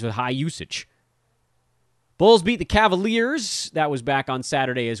guys with high usage. Bulls beat the Cavaliers. That was back on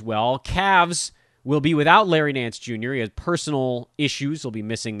Saturday as well. Cavs will be without Larry Nance Jr. He has personal issues. He'll be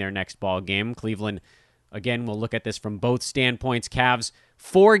missing their next ball game. Cleveland, again, we'll look at this from both standpoints. Cavs,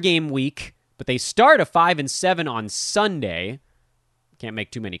 4-game week, but they start a 5-7 on Sunday. Can't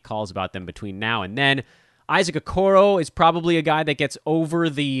make too many calls about them between now and then. Isaac Okoro is probably a guy that gets over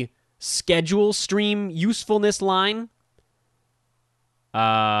the schedule stream usefulness line.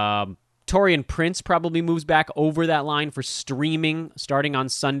 Taurean Prince probably moves back over that line for streaming starting on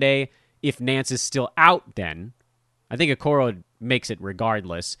Sunday. If Nance is still out then, I think Okoro makes it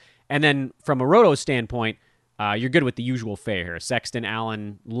regardless. And then from a roto standpoint, you're good with the usual fare here. Sexton,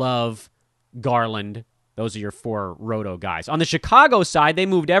 Allen, Love, Garland. Those are your 4 roto guys. On the Chicago side, they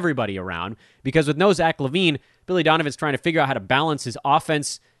moved everybody around because with no Zach LaVine, Billy Donovan's trying to figure out how to balance his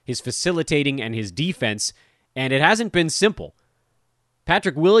offense, his facilitating, and his defense, and it hasn't been simple.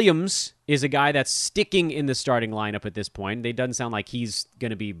 Patrick Williams is a guy that's sticking in the starting lineup at this point. It doesn't sound like he's going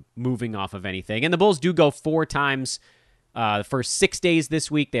to be moving off of anything. And the Bulls do go 4 times the first 6 days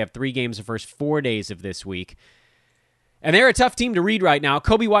this week. They have 3 games the first 4 days of this week. And they're a tough team to read right now.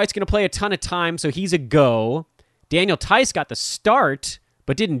 Kobe White's going to play a ton of time, so he's a go. Daniel Tice got the start,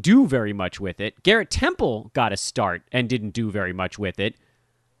 but didn't do very much with it. Garrett Temple got a start and didn't do very much with it.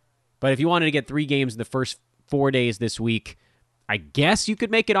 But if you wanted to get 3 games in the first 4 days this week, I guess you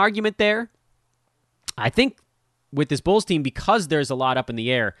could make an argument there. I think with this Bulls team, because there's a lot up in the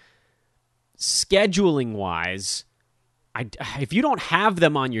air, scheduling-wise, if you don't have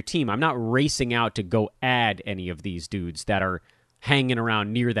them on your team, I'm not racing out to go add any of these dudes that are hanging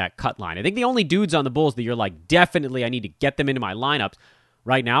around near that cut line. I think the only dudes on the Bulls that you're like, definitely I need to get them into my lineups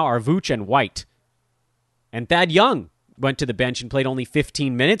right now are Vooch and White. And Thad Young went to the bench and played only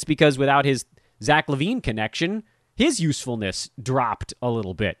 15 minutes because without his Zach LaVine connection, his usefulness dropped a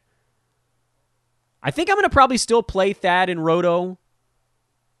little bit. I think I'm going to probably still play Thad in Roto.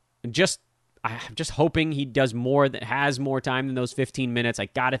 And I'm just hoping he does more, that has more time than those 15 minutes. I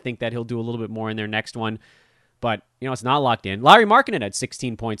got to think that he'll do a little bit more in their next one. But, it's not locked in. Larry Markkinen had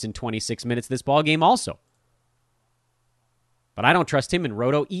 16 points in 26 minutes this ball game also. But I don't trust him in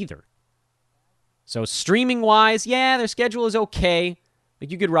Roto either. So streaming-wise, yeah, their schedule is okay.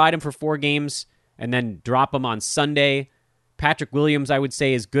 Like you could ride him for 4 games and then drop him on Sunday. Patrick Williams, I would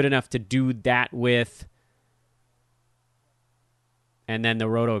say, is good enough to do that with. And then the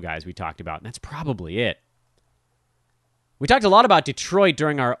Roto guys we talked about. And that's probably it. We talked a lot about Detroit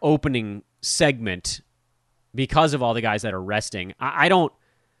during our opening segment because of all the guys that are resting. I don't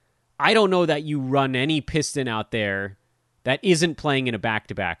know that you run any Piston out there that isn't playing in a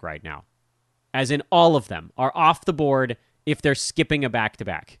back-to-back right now. As in all of them are off the board if they're skipping a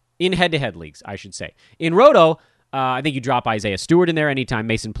back-to-back. In head-to-head leagues, I should say. In Roto, I think you drop Isaiah Stewart in there anytime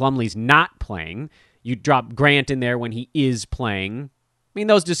Mason Plumlee's not playing. You drop Grant in there when he is playing. I mean,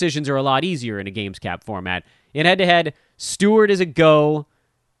 those decisions are a lot easier in a games cap format. In head-to-head, Stewart is a go.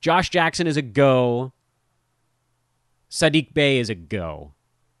 Josh Jackson is a go. Sadiq Bey is a go.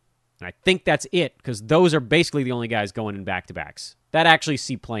 And I think that's it, because those are basically the only guys going in back-to-backs that actually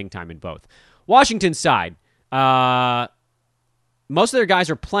see playing time in both. Washington side, most of their guys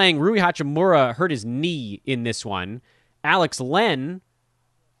are playing. Rui Hachimura hurt his knee in this one. Alex Len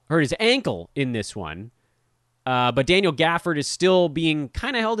hurt his ankle in this one. But Daniel Gafford is still being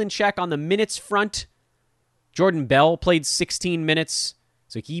kind of held in check on the minutes front. Jordan Bell played 16 minutes,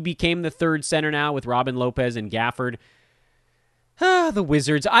 so he became the third center now with Robin Lopez and Gafford. The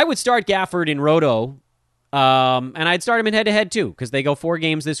Wizards. I would start Gafford in Roto, and I'd start him in head-to-head too, because they go 4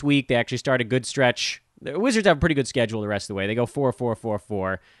 games this week. They actually start a good stretch. The Wizards have a pretty good schedule the rest of the way. They go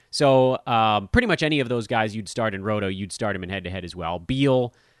 4-4-4-4. So pretty much any of those guys you'd start in Roto, you'd start him in head-to-head as well.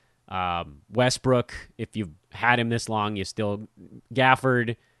 Beal, Westbrook, if you've had him this long, you still...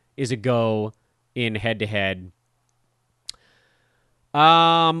 Gafford is a go in head-to-head.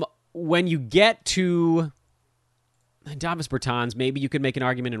 When you get to Davis Bertans, maybe you could make an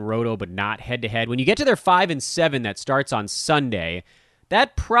argument in Roto, but not head-to-head. When you get to their 5-7 that starts on Sunday,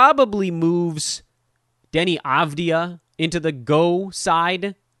 that probably moves Denny Avdia into the go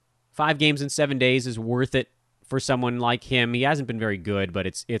side. 5 games in 7 days is worth it for someone like him. He hasn't been very good, but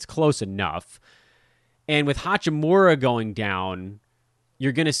it's close enough. And with Hachimura going down,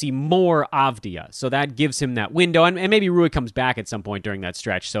 you're going to see more Avdia. So that gives him that window. And maybe Rui comes back at some point during that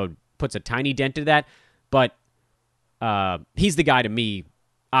stretch, so it puts a tiny dent into that. But he's the guy to me.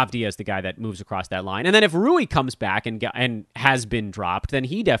 Avdia is the guy that moves across that line. And then if Rui comes back and has been dropped, then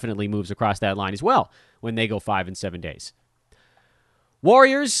he definitely moves across that line as well when they go 5-7 days.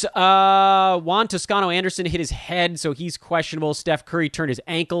 Warriors, Juan Toscano-Anderson hit his head, so he's questionable. Steph Curry turned his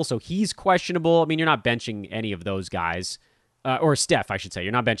ankle, so he's questionable. I mean, you're not benching any of those guys. Or Steph, I should say.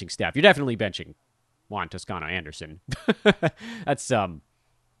 You're not benching Steph. You're definitely benching Juan Toscano-Anderson. That's, I don't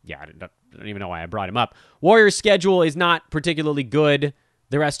even know why I brought him up. Warriors' schedule is not particularly good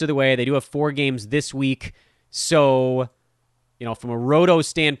the rest of the way. They do have 4 games this week. So, from a Roto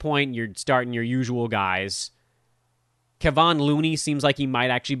standpoint, you're starting your usual guys. Kevon Looney seems like he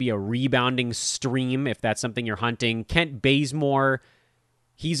might actually be a rebounding stream if that's something you're hunting. Kent Bazemore,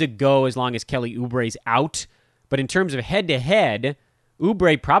 he's a go as long as Kelly Oubre's out. But in terms of head-to-head,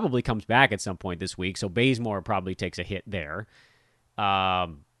 Oubre probably comes back at some point this week, so Bazemore probably takes a hit there.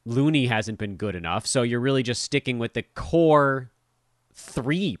 Looney hasn't been good enough, so you're really just sticking with the core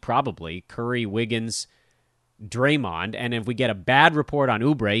 3, probably. Curry, Wiggins, Draymond. And if we get a bad report on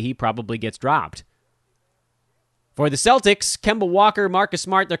Oubre, he probably gets dropped. For the Celtics, Kemba Walker, Marcus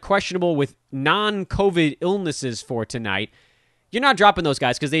Smart, they're questionable with non-COVID illnesses for tonight. You're not dropping those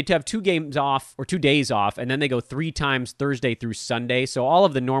guys because they have 2 games off or 2 days off, and then they go 3 times Thursday through Sunday. So all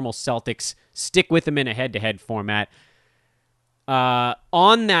of the normal Celtics stick with them in a head-to-head format.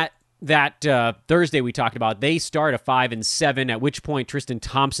 On that Thursday we talked about, they start a 5-7, at which point Tristan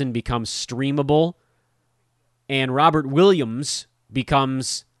Thompson becomes streamable, and Robert Williams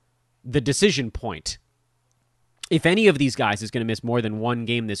becomes the decision point. If any of these guys is going to miss more than 1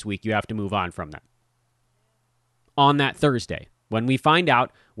 game this week, you have to move on from them. On that Thursday, when we find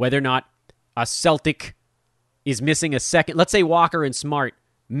out whether or not a Celtic is missing a second, let's say Walker and Smart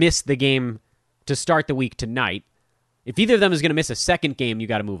miss the game to start the week tonight, if either of them is going to miss a second game, you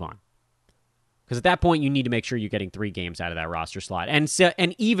got to move on. Because at that point, you need to make sure you're getting 3 games out of that roster slot. And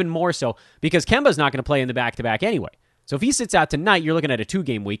even more so, because Kemba's not going to play in the back-to-back anyway. So if he sits out tonight, you're looking at a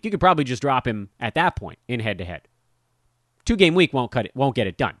 2-game week. You could probably just drop him at that point in head-to-head. 2-game week won't get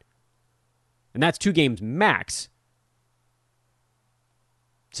it done. And that's 2 games max.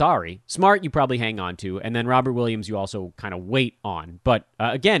 Sorry. Smart, you probably hang on to. And then Robert Williams, you also kind of wait on. But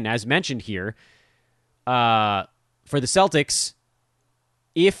again, as mentioned here, for the Celtics,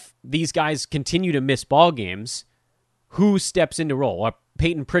 if these guys continue to miss ball games, who steps into role?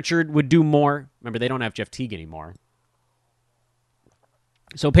 Peyton Pritchard would do more. Remember, they don't have Jeff Teague anymore.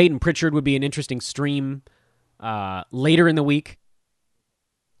 So Peyton Pritchard would be an interesting stream later in the week.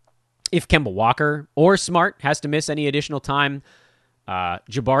 If Kemba Walker or Smart has to miss any additional time,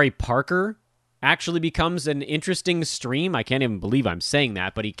 Jabari Parker actually becomes an interesting stream. I can't even believe I'm saying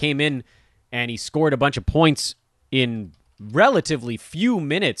that, but he came in and he scored a bunch of points in relatively few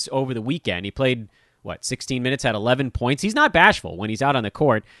minutes over the weekend. He played, 16 minutes, had 11 points. He's not bashful when he's out on the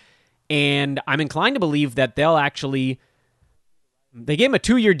court, and I'm inclined to believe that they gave him a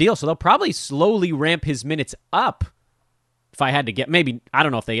 2-year deal, so they'll probably slowly ramp his minutes up. If I had to get, maybe, I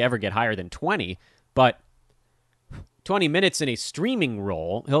don't know if they ever get higher than 20, but 20 minutes in a streaming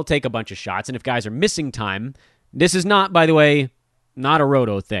role, he'll take a bunch of shots, and if guys are missing time, this is not, by the way, not a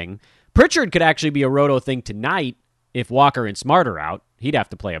Roto thing. Pritchard could actually be a Roto thing tonight if Walker and Smart are out. He'd have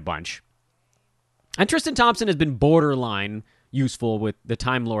to play a bunch. And Tristan Thompson has been borderline useful with the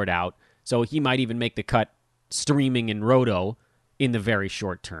Time Lord out, so he might even make the cut streaming in Roto in the very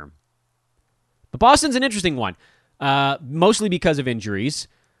short term. But Boston's an interesting one, mostly because of injuries,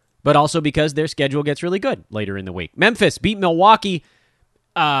 but also because their schedule gets really good later in the week. Memphis beat Milwaukee.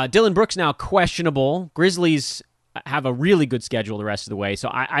 Dylan Brooks now questionable. Grizzlies have a really good schedule the rest of the way, so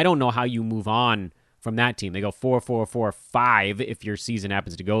I don't know how you move on from that team. They go 4-4-4-5 if your season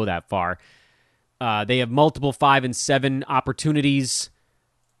happens to go that far. They have multiple 5-7 opportunities.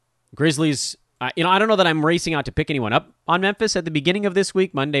 Grizzlies, I don't know that I'm racing out to pick anyone up on Memphis at the beginning of this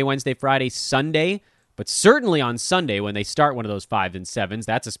week, Monday, Wednesday, Friday, Sunday, but certainly on Sunday when they start one of those 5-7s,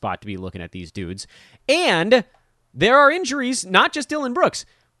 that's a spot to be looking at these dudes. And there are injuries, not just Dylan Brooks.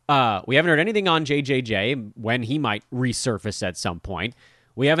 We haven't heard anything on JJJ, when he might resurface at some point.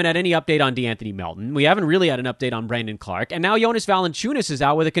 We haven't had any update on DeAnthony Melton. We haven't really had an update on Brandon Clark. And now Jonas Valanciunas is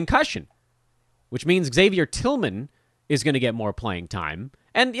out with a concussion, which means Xavier Tillman is going to get more playing time.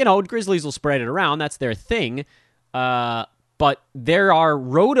 And, Grizzlies will spread it around. That's their thing. But there are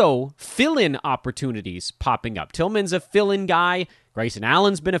roto fill-in opportunities popping up. Tillman's a fill-in guy. Grayson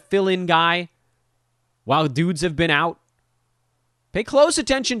Allen's been a fill-in guy while dudes have been out. Pay close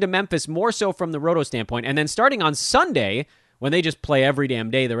attention to Memphis, more so from the roto standpoint. And then starting on Sunday, when they just play every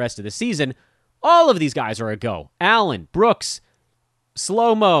damn day the rest of the season, all of these guys are a go. Allen, Brooks,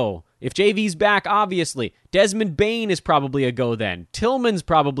 Slow-Mo. If JV's back, obviously. Desmond Bane is probably a go then. Tillman's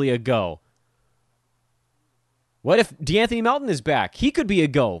probably a go. What if De'Anthony Melton is back? He could be a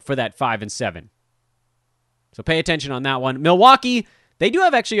go for that 5 and 7. So pay attention on that one. Milwaukee, they do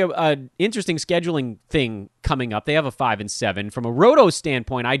have actually an interesting scheduling thing coming up. They have a 5 and 7. From a roto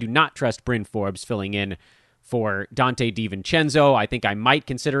standpoint, I do not trust Bryn Forbes filling in for Dante DiVincenzo. I think I might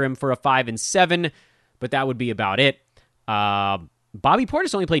consider him for a 5 and 7, but that would be about it. Bobby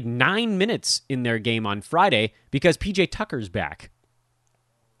Portis only played 9 minutes in their game on Friday because PJ Tucker's back.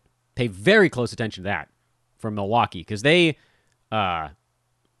 Pay very close attention to that for Milwaukee because they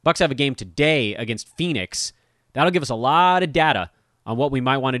Bucks have a game today against Phoenix. That'll give us a lot of data on what we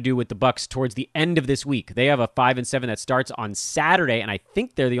might want to do with the Bucks towards the end of this week. They have a 5 and 7 that starts on Saturday, and I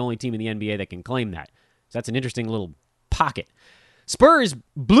think they're the only team in the NBA that can claim that. So that's an interesting little pocket. Spurs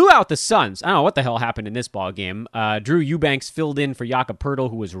blew out the Suns. I don't know what the hell happened in this ball game. Drew Eubanks filled in for Jakob Poeltl,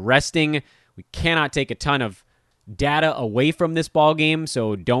 who was resting. We cannot take a ton of data away from this ball game,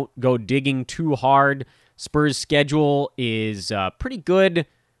 so don't go digging too hard. Spurs' schedule is pretty good.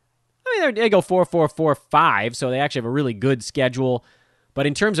 I mean, they go 4-4-4-5, so they actually have a really good schedule. But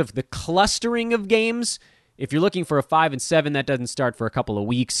in terms of the clustering of games, if you're looking for a 5 and 7, that doesn't start for a couple of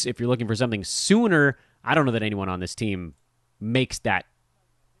weeks. If you're looking for something sooner, I don't know that anyone on this team makes that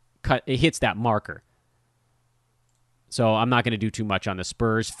cut. It hits that marker. So I'm not going to do too much on the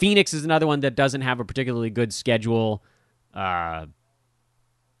Spurs. Phoenix is another one that doesn't have a particularly good schedule, at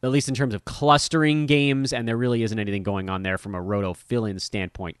least in terms of clustering games, and there really isn't anything going on there from a roto fill-in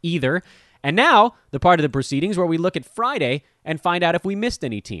standpoint either. And now, the part of the proceedings where we look at Friday and find out if we missed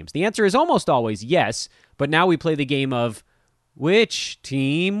any teams. The answer is almost always yes, but now we play the game of, which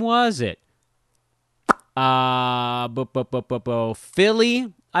team was it?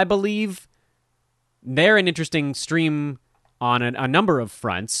 Philly, I believe. They're an interesting stream on a number of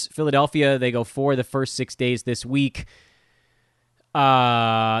fronts. Philadelphia, they go for the first 6 days this week.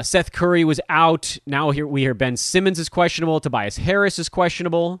 Seth Curry was out. Now here we hear Ben Simmons is questionable. Tobias Harris is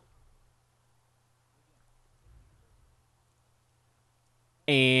questionable.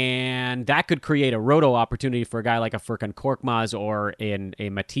 And that could create a roto opportunity for a guy like a Furkan Korkmaz or a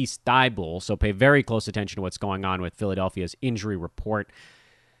Matisse Thybulle. So pay very close attention to what's going on with Philadelphia's injury report.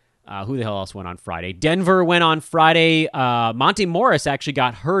 Who the hell else went on Friday? Denver went on Friday. Monte Morris actually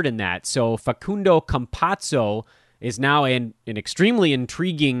got hurt in that. So Facundo Campazzo is now an extremely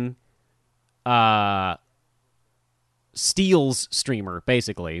intriguing steals streamer,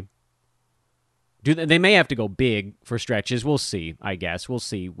 basically. They may have to go big for stretches. We'll see, I guess. We'll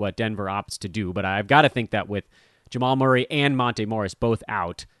see what Denver opts to do. But I've got to think that with Jamal Murray and Monte Morris both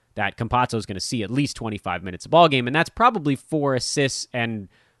out, that Campazzo is going to see at least 25 minutes of ball game, and that's probably 4 assists and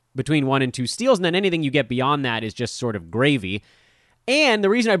between 1 and 2 steals, and then anything you get beyond that is just sort of gravy. And the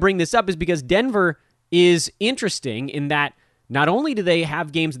reason I bring this up is because Denver is interesting in that not only do they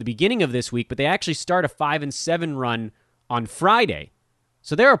have games at the beginning of this week, but they actually start a 5 and 7 run on Friday.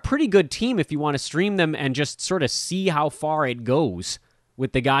 So they're a pretty good team if you want to stream them and just sort of see how far it goes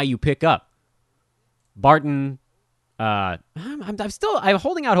with the guy you pick up. Barton, I'm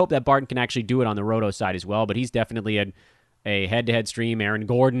holding out hope that Barton can actually do it on the roto side as well, but he's definitely a head-to-head stream. Aaron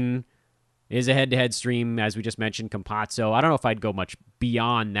Gordon is a head-to-head stream, as we just mentioned, Campazzo. I don't know if I'd go much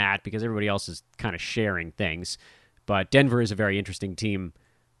beyond that because everybody else is kind of sharing things. But Denver is a very interesting team,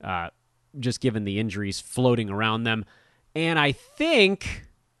 just given the injuries floating around them. And I think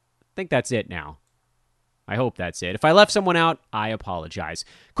that's it now. I hope that's it. If I left someone out, I apologize.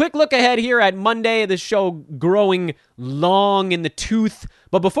 Quick look ahead here at Monday, the show growing long in the tooth.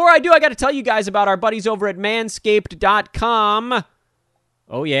 But before I do, I got to tell you guys about our buddies over at Manscaped.com.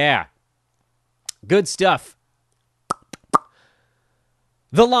 Oh, yeah. Good stuff.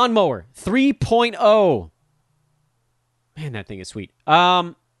 The Lawnmower 3.0. Man, that thing is sweet.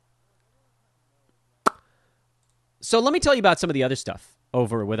 So let me tell you about some of the other stuff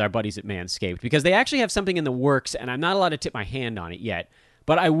over with our buddies at Manscaped, because they actually have something in the works, and I'm not allowed to tip my hand on it yet.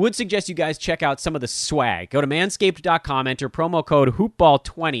 But I would suggest you guys check out some of the swag. Go to manscaped.com, enter promo code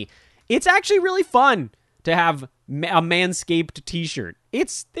HoopBall20. It's actually really fun to have a Manscaped t-shirt.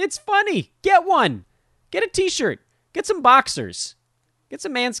 It's funny. Get one. Get a t-shirt. Get some boxers. Get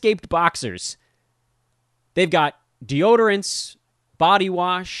some Manscaped boxers. They've got deodorants, body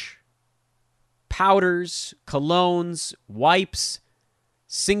wash, powders, colognes, wipes,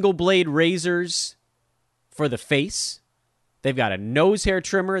 single blade razors for the face. They've got a nose hair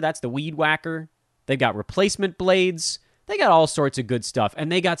trimmer. That's the Weed Whacker. They've got replacement blades. They got all sorts of good stuff.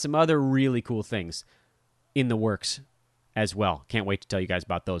 And they got some other really cool things in the works as well. Can't wait to tell you guys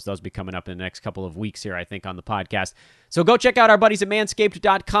about those. Those will be coming up in the next couple of weeks here, I think, on the podcast. So go check out our buddies at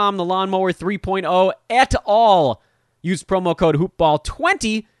Manscaped.com, the Lawnmower 3.0 et al. Use promo code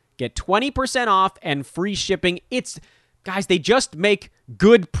HoopBall20. Get 20% off and free shipping. Guys, they just make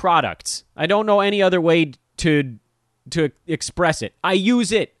good products. I don't know any other way to express it. I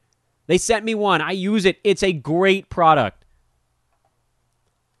use it. They sent me one. I use it. It's a great product.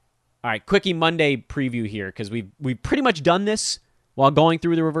 All right, quickie Monday preview here because we've pretty much done this while going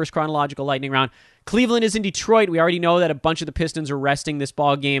through the reverse chronological lightning round. Cleveland is in Detroit. We already know that a bunch of the Pistons are resting this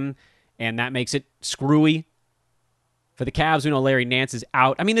ball game, and that makes it screwy. For the Cavs, we know Larry Nance is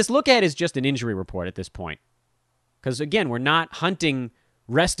out. I mean, this look ahead is just an injury report at this point. Because, again, we're not hunting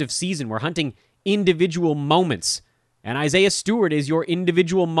rest of season. We're hunting individual moments. And Isaiah Stewart is your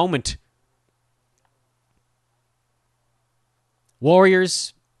individual moment.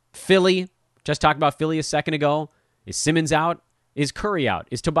 Warriors, Philly. Just talked about Philly a second ago. Is Simmons out? Is Curry out?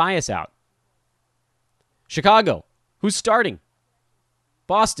 Is Tobias out? Chicago, who's starting?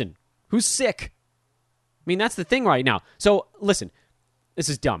 Boston, who's sick? I mean, that's the thing right now. So, listen, this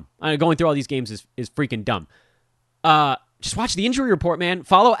is dumb. Going through all these games is freaking dumb. Just watch the injury report, man.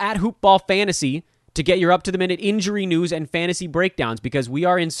 Follow at Hoopball Fantasy to get your up-to-the-minute injury news and fantasy breakdowns because we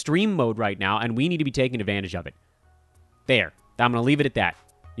are in stream mode right now, and we need to be taking advantage of it. There. I'm going to leave it at that.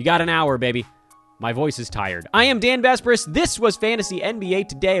 You got an hour, baby. My voice is tired. I am Dan Vespris. This was Fantasy NBA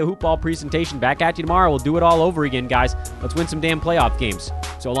Today, a Hoopball presentation. Back at you tomorrow. We'll do it all over again, guys. Let's win some damn playoff games.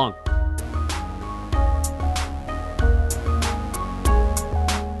 So long.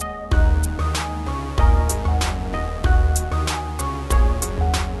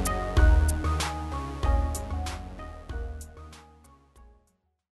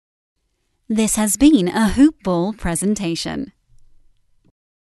 This has been a Hoopball presentation.